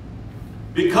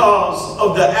because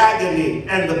of the agony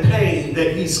and the pain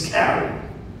that he's carrying.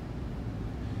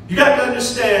 You got to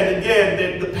understand again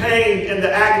that the pain and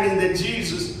the agony that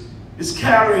Jesus is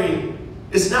carrying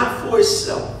is not for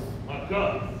himself,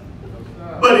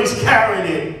 but he's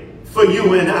carrying it for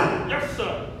you and I. Yes,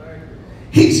 sir.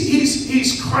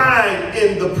 He's crying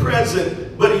in the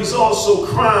present, but he's also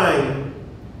crying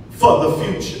for the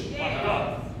future.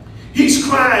 He's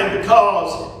crying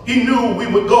because he knew we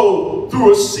would go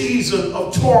through a season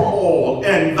of turmoil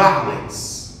and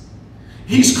violence.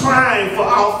 He's crying for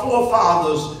our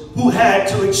forefathers who had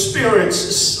to experience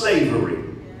slavery.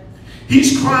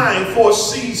 He's crying for a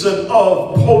season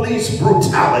of police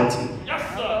brutality.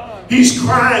 Yes, sir. He's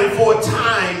crying for a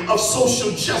time of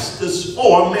social justice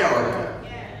for America.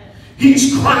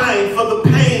 He's crying for the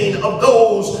pain of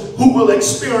those who will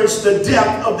experience the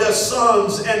death of their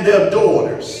sons and their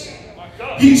daughters.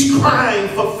 He's crying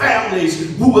for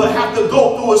families who will have to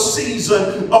go through a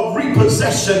season of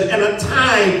repossession and a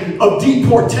time of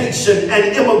deportation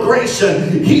and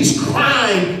immigration. He's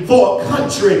crying for a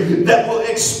country that will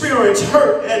experience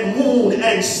hurt and wound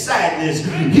and sadness.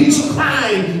 He's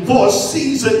crying for a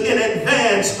season in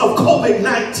advance of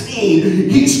COVID-19.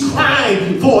 He's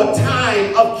crying for a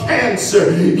time of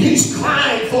cancer. He's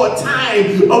crying for a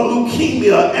time of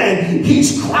leukemia, and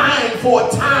he's crying for a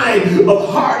time of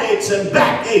heartaches and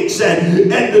backaches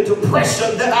and the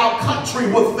depression that our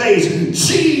country will face.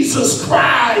 Jesus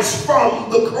cries from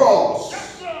the cross.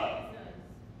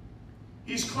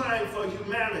 He's crying for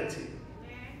humanity.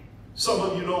 Some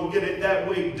of you don't get it that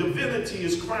way. Divinity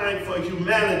is crying for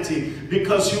humanity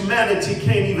because humanity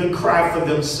can't even cry for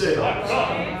themselves.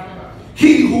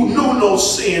 He who knew no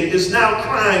sin is now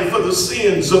crying for the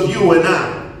sins of you and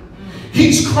I.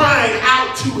 He's crying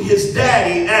out to his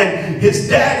daddy, and his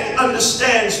daddy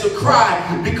understands the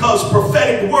cry because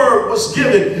prophetic word was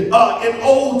given in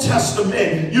Old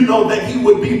Testament, you know, that he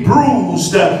would be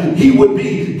bruised,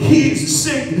 he's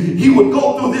sick, he would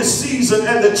go through this season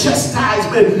and the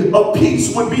chastisement of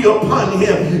peace would be upon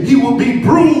him. He will be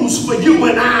bruised for you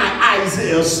and I,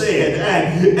 Isaiah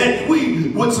said, and we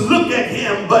would look at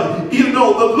him, but you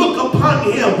know, the look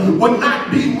upon him would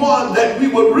not be one that we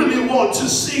would really want to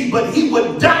see, but he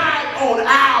would die on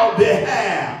our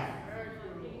behalf.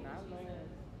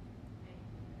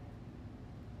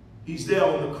 He's there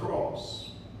on the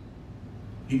cross.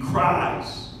 He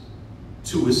cries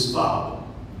to his Father.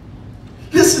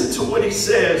 Listen to what he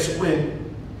says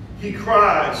when he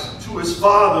cries to his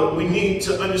Father. We need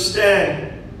to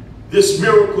understand this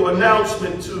miracle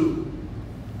announcement to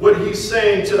what he's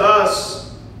saying to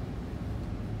us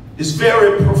is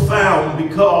very profound,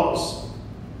 because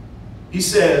he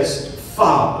says,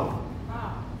 Father.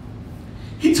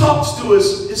 He talks to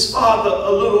his Father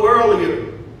a little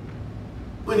earlier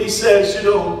when he says, you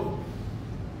know,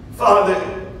 Father,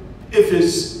 if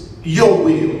it's your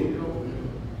will,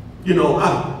 you know,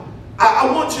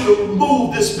 I want you to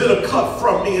remove this bitter cup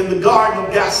from me in the Garden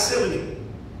of Gethsemane.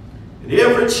 And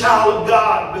every child of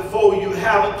God, before you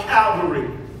have a Calvary,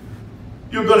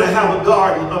 you're going to have a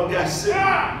Garden of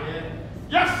Gethsemane.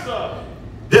 Yes, sir.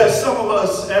 There's some of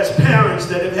us as parents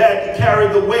that have had to carry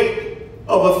the weight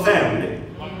of a family.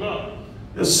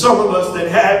 There's some of us that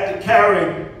had to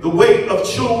carry the weight of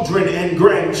children and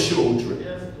grandchildren.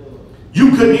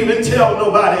 You couldn't even tell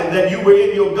nobody that you were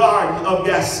in your Garden of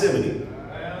Gethsemane.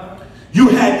 You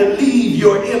had to leave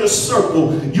your inner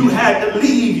circle. You had to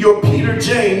leave your Peter,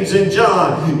 James, and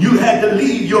John. You had to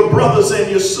leave your brothers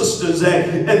and your sisters.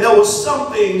 And there were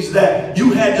some things that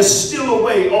you had to steal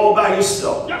away all by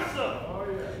yourself. Yes, sir.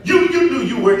 You knew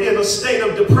you were in a state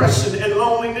of depression and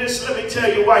loneliness. Let me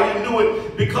tell you why you knew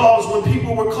it. Because when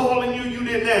people were calling you, you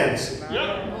didn't answer.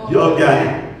 Yep. Y'all got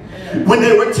it. When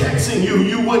they were texting you,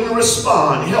 you wouldn't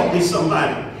respond. Help me,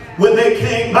 somebody. When they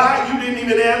came by, you didn't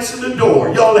even answer the door.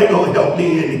 Y'all ain't gonna help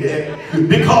me in here.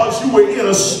 Because you were in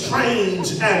a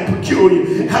strange and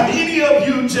peculiar. Have any of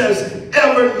you just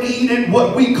ever needed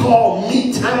what we call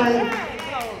me time?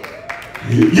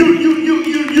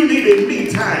 You needed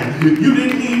me time. You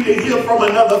didn't need to hear from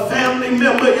another family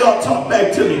member. Y'all talk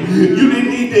back to me. You didn't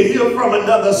need to hear from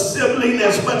another sibling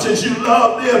as much as you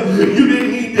love them. You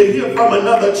didn't need to hear from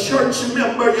another church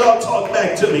member. Y'all talk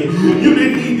back to me. You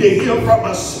didn't need to hear from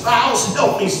a spouse.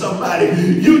 Help me, somebody.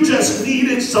 You just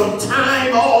needed some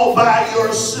time all by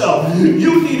yourself.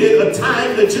 You needed a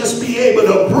time to just be able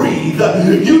to breathe.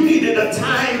 You needed a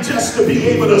time just to be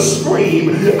able to scream.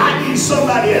 I need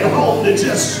somebody at home to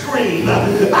just scream.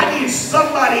 I need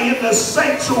somebody in the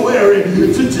sanctuary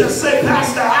to just say,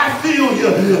 Pastor, I feel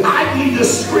you. I need to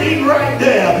scream right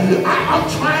there. I'm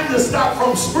trying to stop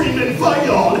from screaming for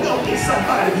y'all. Help me,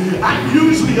 somebody. I'm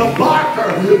usually a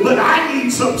barker, but I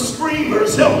need some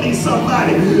screamers. Help me,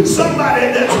 somebody. Somebody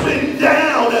that's been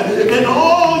down and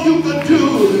all you could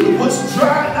do was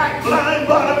dry like blind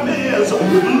Bartimaeus.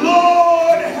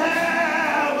 Lord,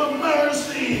 have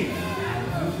mercy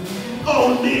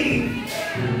on me.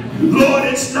 Lord,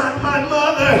 it's not my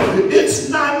mother, it's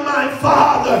not my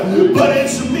father, but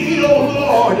it's me, oh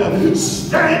Lord,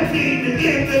 standing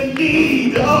in the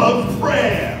need of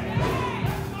prayer.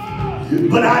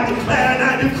 But I declare and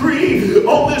I decree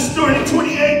on this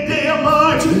 28th day of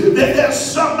March that there's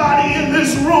somebody in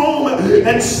this room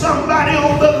and somebody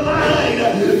on the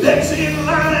line that's in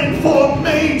line for a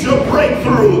major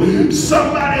breakthrough.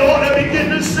 Somebody ought to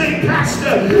begin to say,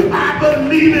 Pastor, I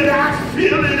believe it, I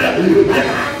feel it, and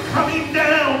I'm coming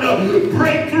down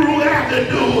Breakthrough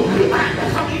Avenue.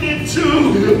 I'm coming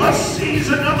into a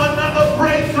season of another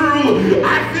breakthrough.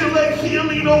 I feel a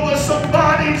healing over some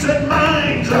bodies and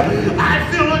minds.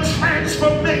 I feel a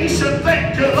transformation.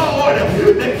 Thank you, Lord,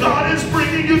 that God is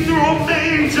bringing you through a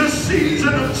major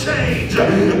season of change.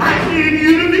 I need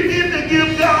you to begin to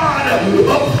give God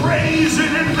a praise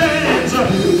in advance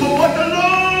for what the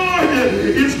Lord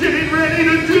is getting ready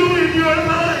to do in your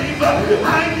life.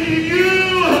 I need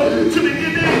you to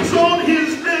begin to exalt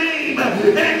his name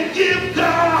and give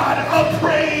God a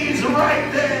praise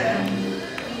right there.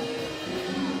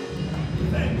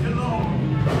 Thank you, Lord.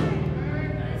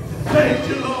 Thank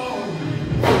you, Lord.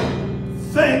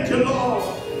 Thank you, Lord.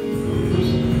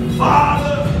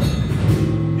 Father,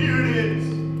 here it is.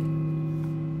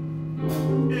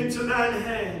 Into thine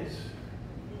hands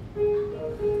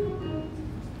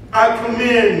I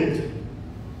commend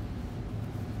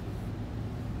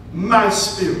my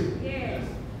spirit. Yes.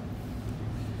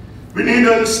 We need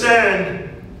to understand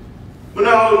when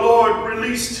our Lord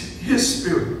released his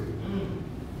spirit,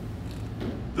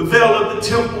 the veil of the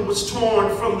temple was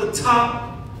torn from the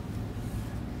top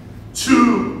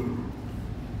to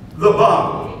the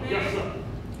bottom. Yes, sir.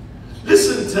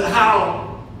 Listen to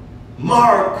how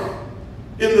Mark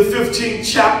in the 15th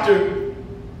chapter,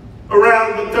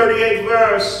 around the 38th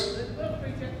verse,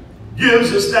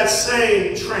 gives us that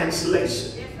same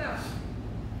translation. Yes, sir.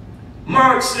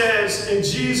 Mark says, and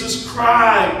Jesus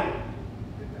cried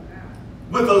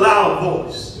with a loud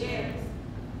voice. Yes.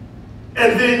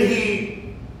 And then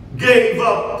he gave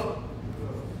up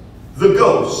the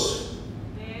ghost.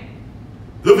 Yes.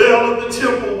 The veil of the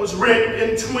temple was rent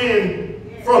in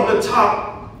twain from the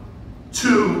top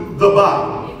to the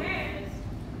bottom. Yes.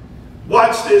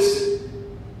 Watch this.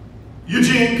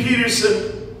 Eugene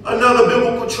Peterson, another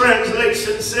biblical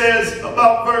translation, says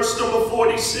about verse number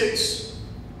 46,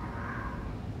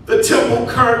 the temple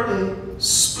curtain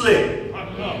split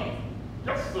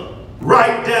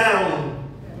right down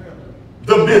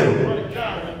the middle.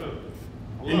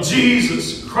 And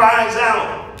Jesus cries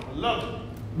out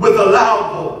with a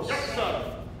loud voice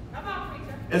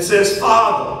and says,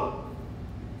 Father,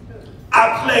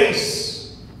 I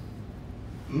place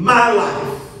my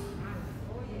life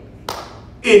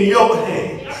in your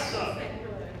hands.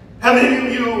 Have any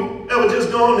of you ever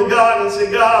just gone to God and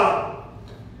said, God,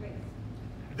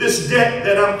 this debt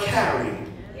that I'm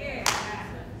carrying,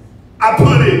 I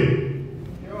put it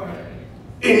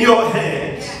in your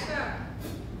hands.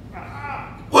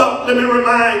 Well, let me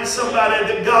remind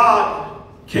somebody that God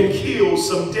can kill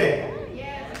some debt.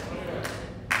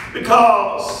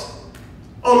 Because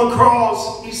on the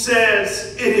cross, he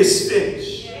says, it is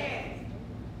finished.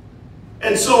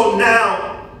 And so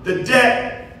now the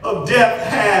debt of death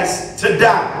has to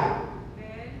die.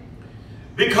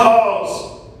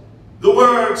 Because the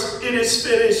words, it is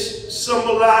finished,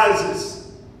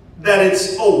 symbolizes that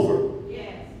it's over.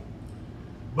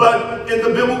 But in the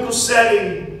biblical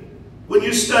setting, when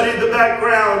you study the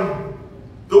background,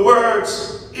 the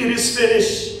words, it is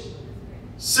finished,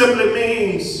 simply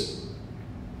means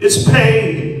it's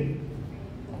paid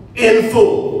in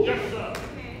full.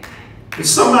 And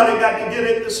somebody got to get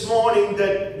it this morning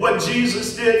that what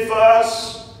Jesus did for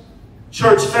us,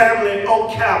 church family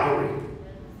on Calvary,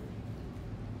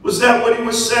 was that what he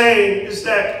was saying is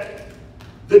that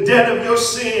the debt of your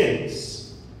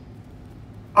sins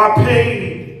are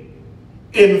paid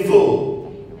in full.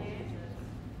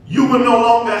 You will no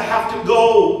longer have to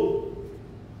go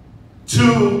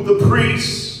to the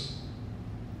priest.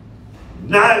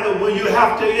 Neither will you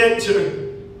have to enter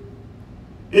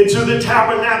into the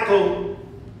tabernacle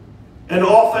and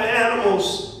offer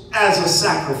animals as a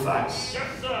sacrifice.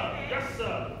 Yes, sir. Yes,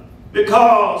 sir.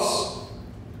 Because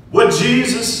what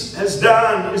Jesus has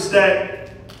done is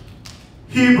that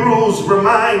Hebrews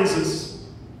reminds us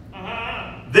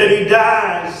that he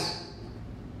dies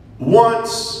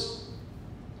once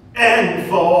and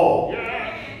for all.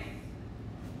 Yes.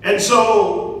 And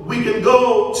so we can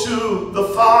go to the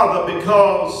Father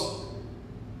because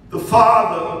the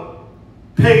Father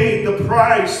paid the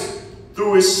price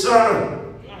through his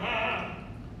Son,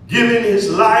 giving his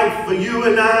life for you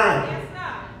and I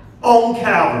on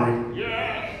Calvary.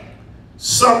 Yes.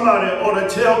 Somebody ought to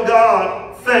tell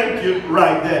God, thank you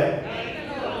right there.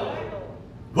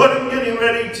 What I'm getting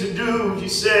ready to do, he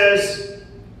says,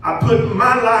 I put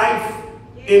my life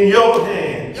in your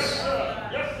hands. Yes, sir.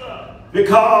 Yes, sir.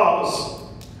 Because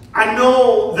I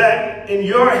know that in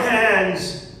your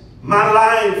hands, my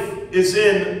life is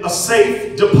in a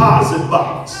safe deposit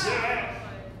box.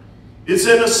 It's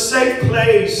in a safe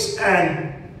place,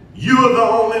 and you're the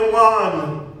only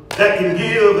one that can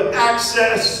give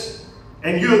access,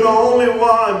 and you're the only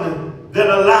one that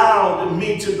allowed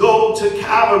me to go to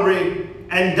Calvary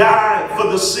and die for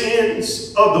the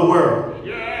sins of the world.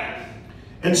 Yes.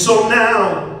 And so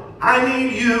now I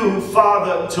need you,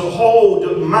 Father, to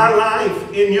hold my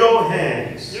life in your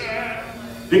hands.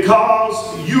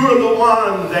 Because you're the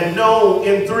one that know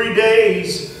in 3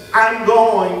 days I'm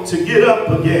going to get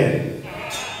up again.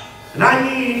 And I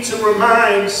need to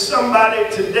remind somebody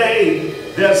today,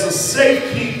 there's a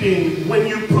safekeeping when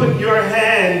you put your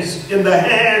hands in the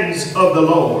hands of the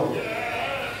Lord.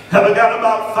 Have I got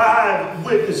about 5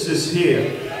 witnesses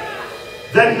here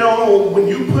that know when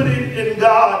you put it in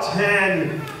God's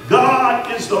hand,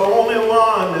 God is the only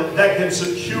one that can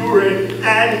secure it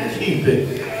and keep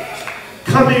it.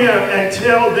 Come here and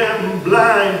tell them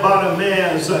blind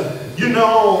Bartimaeus, you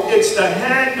know, it's the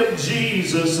hand of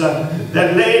Jesus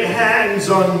that laid hands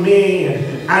on me.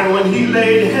 And when he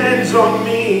laid hands on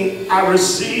me, I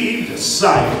received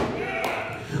sight.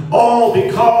 All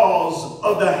because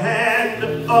of the hand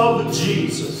of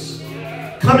Jesus.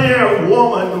 Come here,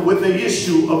 woman with the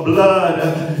issue of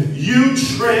blood. You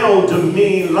trailed to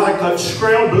me like a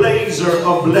trailblazer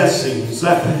of blessings.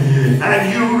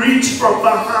 And you reach from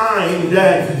behind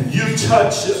and you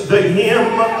touch the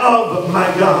hem of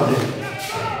my garment.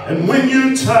 And when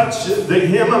you touch the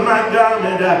hem of my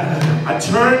garment, I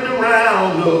turned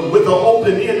around with an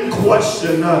open-end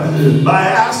question by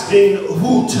asking,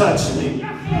 who touched me?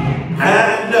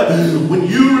 And when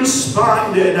you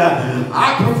responded,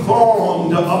 I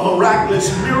performed a miraculous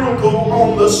miracle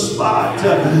on the spot.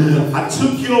 I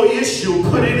took your issue,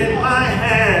 put it in my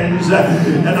hands,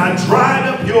 and I dried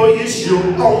up your issue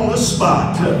on the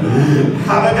spot.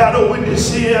 Have I got a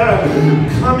witness here?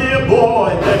 Come here,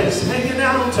 boy, that is hanging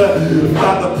out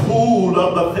by the pool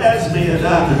of Bethesda.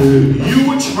 You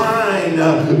were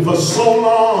trying for so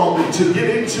long to get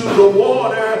into the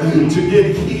water to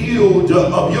get healed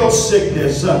of your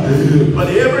sickness, but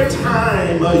every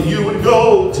time you would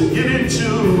go to get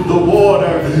into the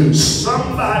water,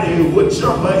 somebody would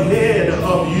jump ahead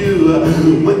of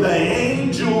you. When the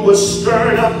angel was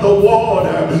stirring up the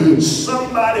water,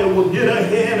 somebody would get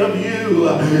ahead of you.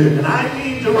 And I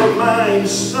need to remind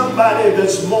somebody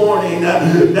this morning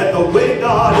that the way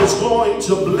God is going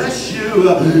to bless you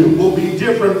will be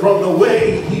different from the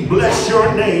way he blessed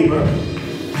your neighbor.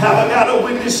 Have I got a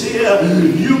witness here?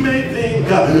 You may think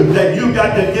that you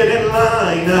got to get in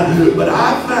line, but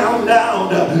I found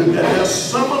out that there's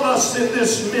some of us in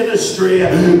this ministry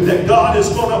that God is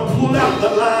going to pull out the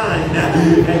line,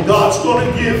 and God's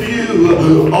going to give you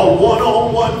a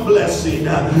one-on-one blessing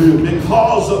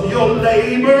because of your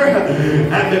labor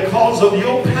and because of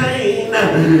your pain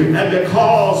and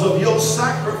because of your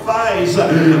sacrifice.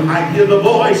 I hear the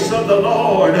voice of the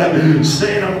Lord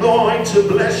saying, I'm going to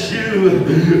bless you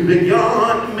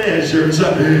beyond measures.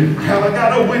 Have I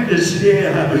got a witness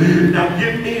here? Now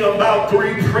give me about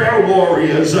 3 prayer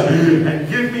warriors and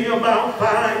give me about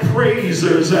 5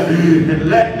 praisers, and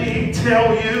let me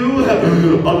tell you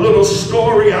a little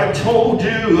story I told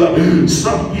you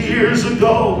some years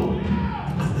ago.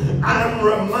 I'm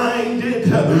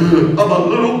reminded of a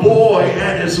little boy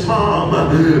and his mom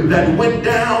that went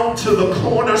down to the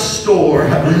corner store.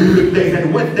 They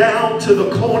had went down to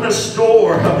the corner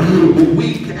store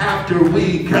week after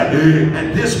week,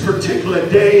 and this particular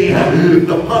day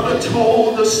the mother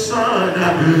told the son,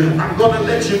 I'm going to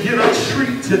let you get a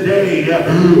treat today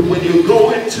when you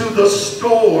go into the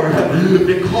store.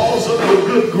 Because of your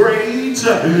good grades,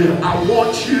 I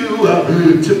want you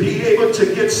to be able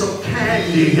to get some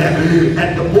candy.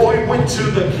 And the boy went to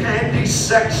the candy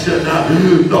section.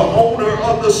 The owner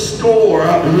of the store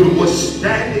was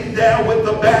standing there with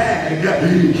the bag.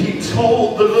 He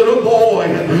told the little boy,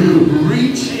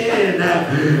 reach in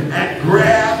and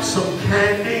grab some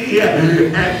candy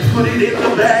and put it in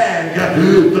the bag.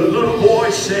 The little boy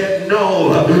said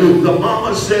no. The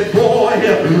mama said, boy,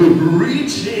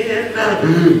 reach in,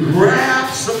 grab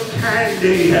some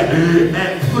candy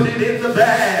and put it in the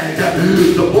bag.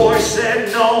 The boy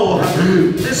said no.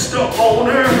 Mr.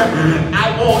 Owner,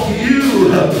 I want you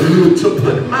to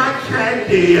put my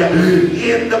candy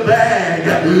in the bag.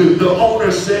 The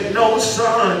owner said, no,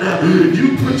 son,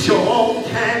 you put your own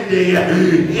candy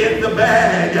in the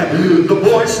bag. The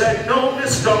boy said, no,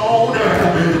 Mr. Owner,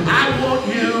 I want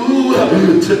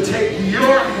you to take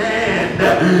your hand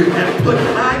and put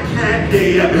my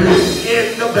candy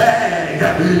in the bag.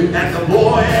 And the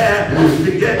boy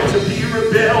began to be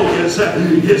rebellious.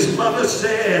 His mother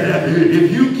said,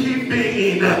 if you keep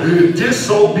being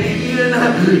disobedient,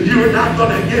 you're not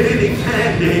going to get any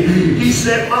candy. He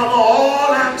said, Mama,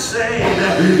 all I'm saying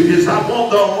is I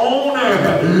want the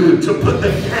owner to to put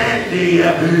the candy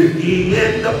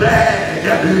in the bag.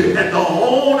 And the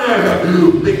owner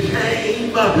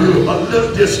became a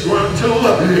little disgruntled,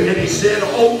 and he said,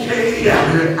 okay,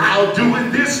 I'll do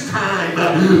it this time.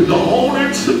 The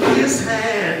owner took his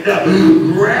hand,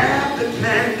 grabbed the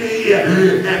candy,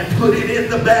 and put it in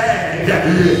the bag.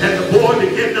 And the boy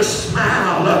began to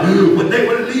smile. When they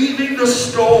were leaving the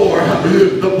store,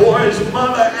 the boy's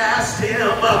mother asked him,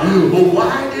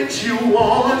 why did you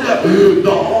want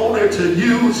the owner to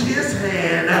use his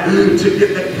hand to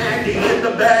get the candy in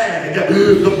the bag?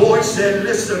 The boy said,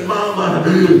 listen, Mama,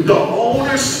 the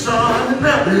owner's son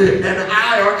and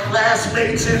I are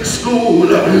classmates in school.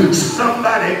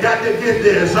 Somebody got to get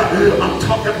this. I'm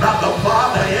talking about the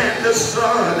father and the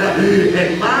son.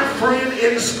 And my friend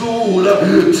in school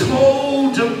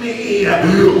told me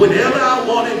whenever I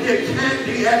want to get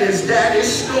candy at his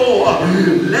daddy's store,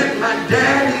 let my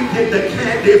daddy get the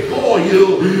candy for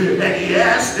you. And he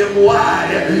asked him why.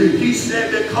 He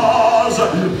said, because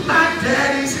my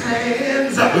daddy's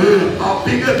hands are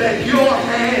bigger than your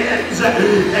hands.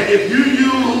 And if you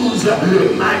use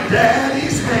my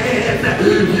daddy's hand,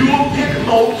 you'll get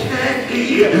more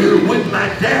candy with my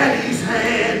daddy's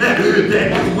hand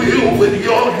than you will with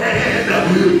your hand.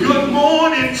 Good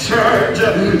morning, church.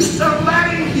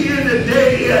 Somebody here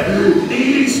today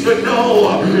needs to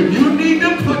know you need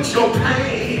to put your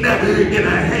pain in a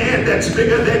hand that's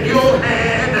bigger than your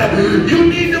hand. You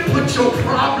need to put your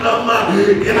problem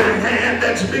in a hand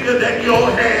that's bigger than your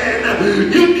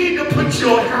hand. You need to put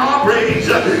your heartache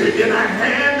in a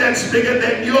hand that's bigger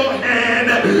than your hand.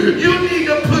 You need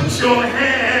to put your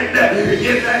hand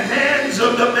in the hands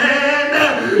of the man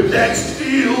that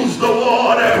steals the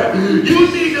water. You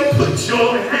need to put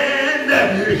your hand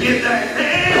in the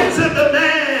hands of the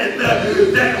man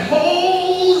that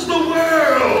holds the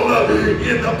world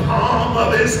in the palm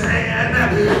of his hand.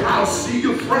 I'll see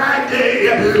you Friday,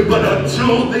 but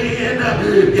until then,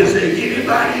 is there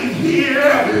anybody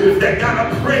here that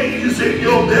got a praise in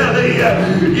your belly?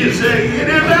 Is there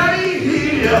anybody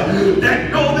here that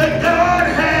know that God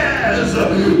has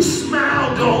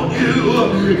smiled on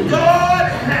you? God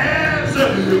has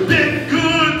been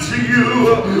good to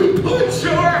you. Put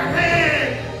your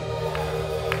hand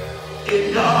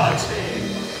in God's hand,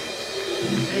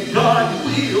 and God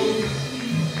will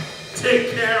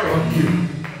take care of you.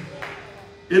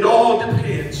 It all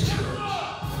depends, church,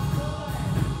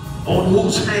 on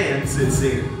whose hands it's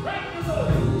in.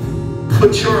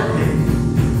 Put your hand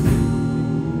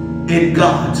in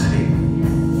God's hand,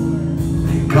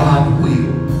 and God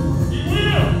will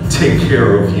take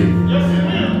care of you.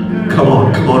 Come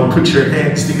on, put your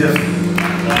hands together.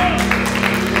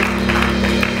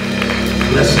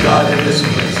 Bless God in this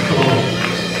place. Come on.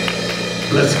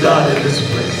 Bless God in this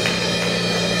place.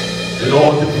 It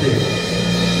all depends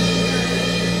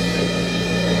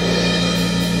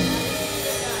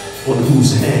on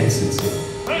whose hands it's in.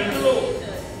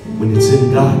 When it's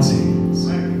in God's hands,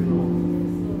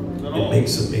 it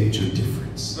makes a major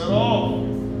difference.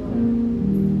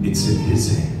 It's in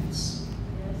His hands.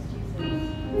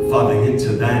 Father,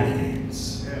 into thine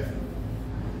hands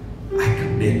I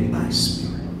commend my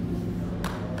spirit.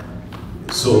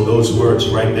 So those words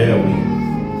right there, we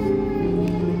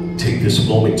take this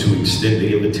moment to extend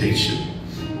the invitation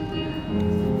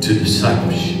to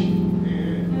discipleship.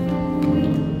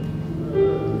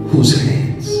 Whose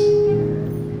hands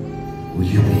will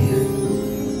you be in?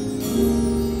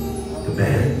 The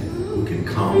man who can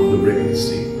calm the raging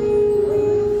sea.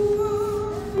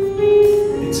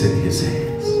 It's in His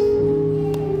hands.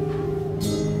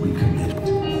 We commit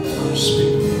our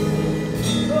spirit.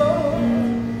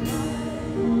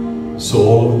 So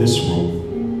all over this room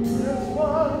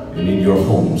and in your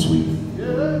homes, we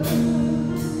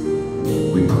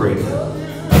pray that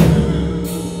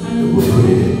we'll put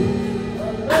it in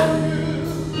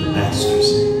the Master's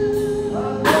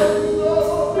hand,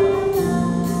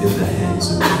 in the hands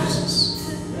of Jesus.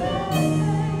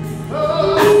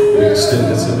 We extend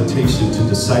this invitation to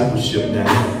discipleship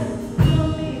now,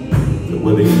 that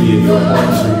whether you be in your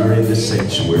homes or you're in the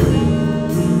sanctuary,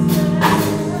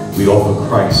 we offer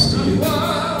Christ to you.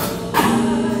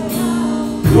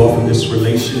 We offer this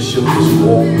relationship, this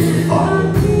walk with the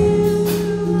Father,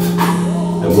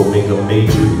 that will make a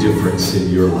major difference in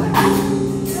your life.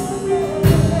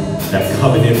 That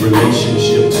covenant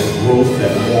relationship, that growth,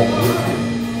 that walk with Him.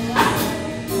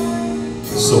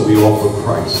 So we offer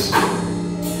Christ.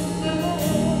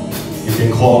 You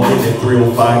can call in at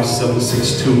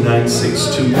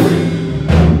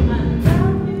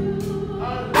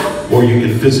 305-762-9623. Or you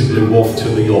can physically walk to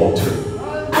the altar.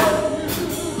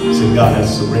 Say, God, I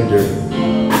surrender.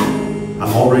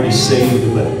 I'm already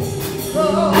saved, but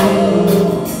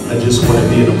just want to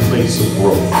be in a place of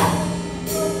growth.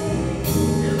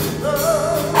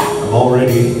 I'm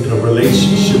already in a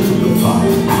relationship with the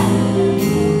Father,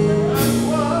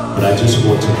 but I just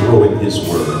want to grow in His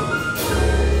Word.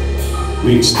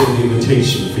 We extend the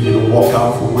invitation for you to walk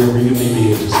out from wherever you may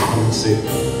be and just come and say,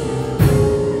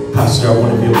 Pastor, I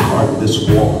want to be a part of this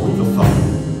walk with the Father.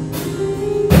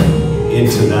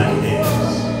 Into thy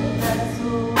hands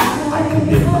I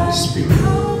commit my spirit.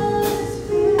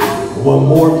 I want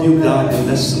more of you, God, and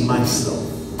less of myself.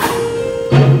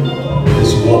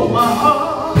 This walk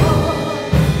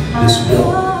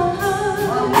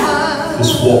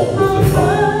with the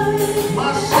Father.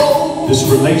 This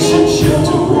relationship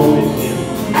to grow in Him.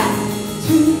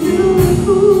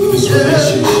 This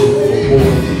relationship to grow in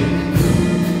Him.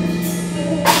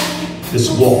 This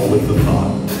walk with the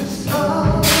Father.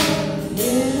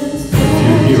 If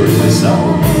you're here in this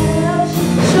hour,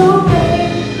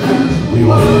 we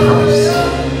are in Christ.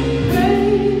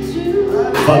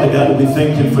 Father God, we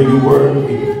thank you for your word.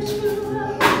 We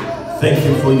thank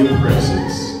you for your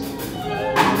presence.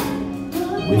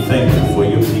 We thank you for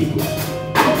your people.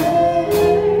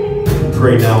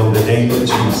 Pray now in the name of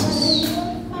Jesus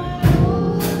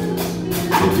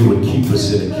that you would keep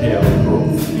us in a care of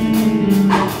growth,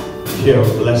 care of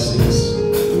blessings,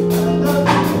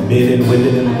 men and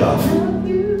women in God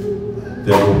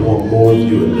that will want more of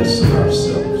you and less of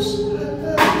ourselves.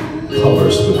 Cover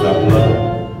us with thy blood.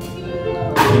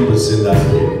 Keep us in thy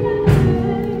hand.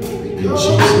 In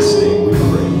Jesus' name we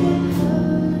pray.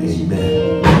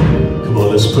 Amen. Come on,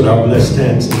 let's put our blessed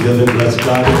hands together and bless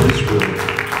God in this room.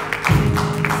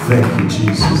 Thank you,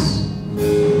 Jesus.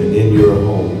 And in your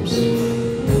homes,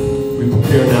 we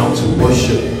prepare now to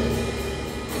worship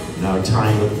in our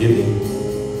time of giving.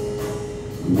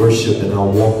 We worship and our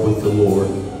walk with the Lord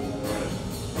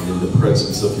and in the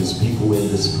presence of His people in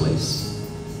this place.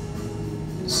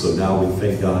 So now we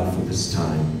thank God for this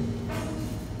time.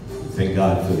 We thank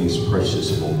God for these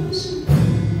precious moments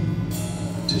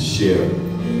to share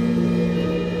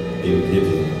in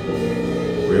giving.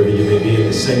 Wherever you may be in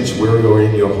the sanctuary or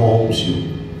in your homes, you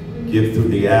give through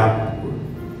the app, or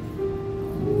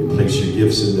you place your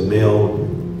gifts in the mail.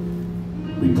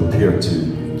 We prepare to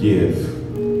give.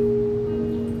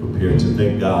 Prepare to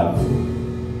thank God for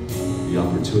the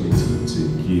opportunity to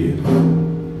give.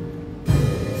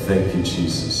 Thank you,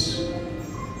 Jesus.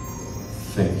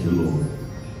 Thank you, Lord.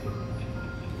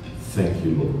 Thank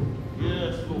you, Lord.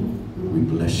 Yes, Lord. We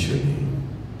bless your name.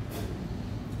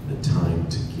 The time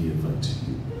to give unto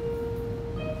you.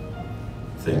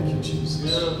 Thank you, Jesus.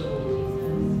 Yes, Lord.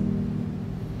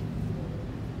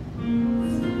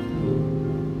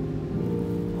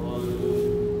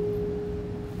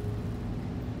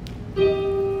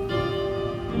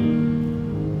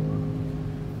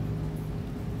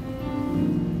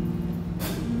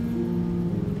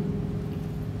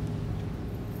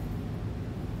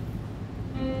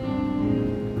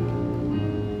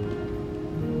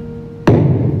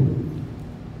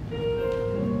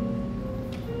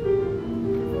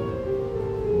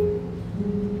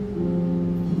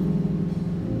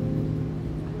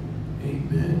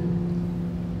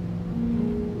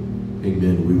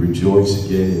 Amen. We rejoice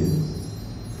again in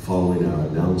following our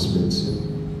announcements and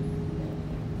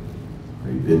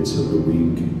our events of the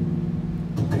week.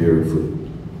 Prepare for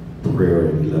prayer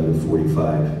at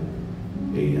 11:45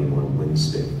 a.m. on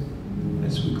Wednesday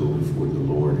as we go before the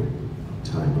Lord.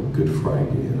 Time of Good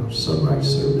Friday and our sunrise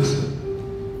service.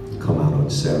 Come out on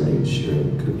Saturday and share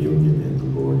in communion and the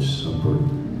Lord's Supper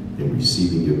and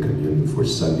receiving your communion for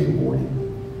Sunday morning.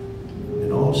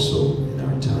 And also in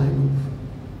our time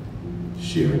of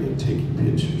sharing and taking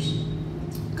pictures.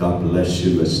 God bless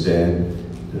you. Let's stand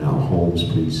in our homes.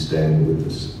 Please stand with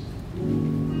us.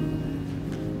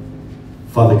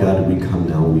 Father God, we come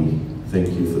now. We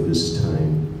thank you for this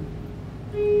time.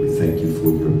 We thank you for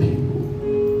your people.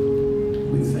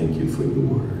 We thank you for your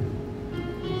word.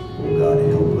 Oh God,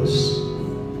 help us,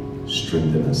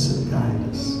 strengthen us and guide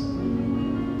us.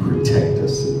 Protect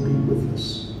us and be with us.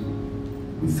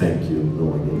 We thank you,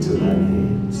 Lord, into thy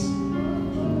hands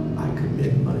I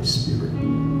commit my spirit.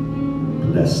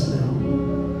 Bless now.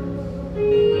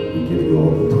 We give you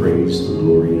all the praise, the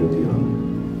glory, and the honor,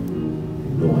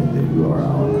 knowing that you are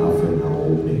our Alpha and our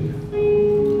Omega,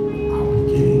 our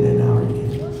beginning and our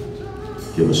end.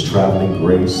 Give us traveling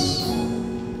grace.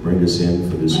 Bring us in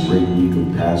for this great week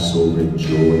of Passover and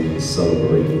joy and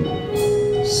celebrating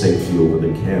safety over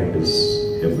the campus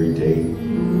every day.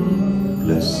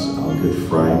 Bless our Good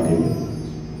Friday,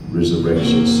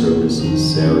 resurrection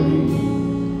services, Saturday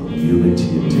of unity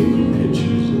and taking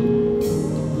pictures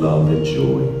and love and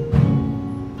joy.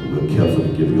 We're careful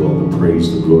to give you all the praise,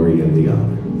 the glory, and the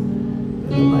honor.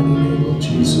 In the mighty name of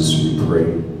Jesus we pray.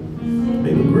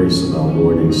 May the grace of our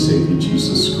Lord and Savior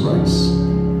Jesus Christ,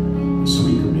 the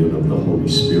sweet communion of the Holy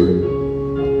Spirit,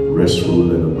 rest,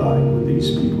 rule, and abide with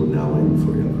these people now and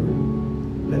forever.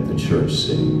 Let the church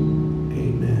say,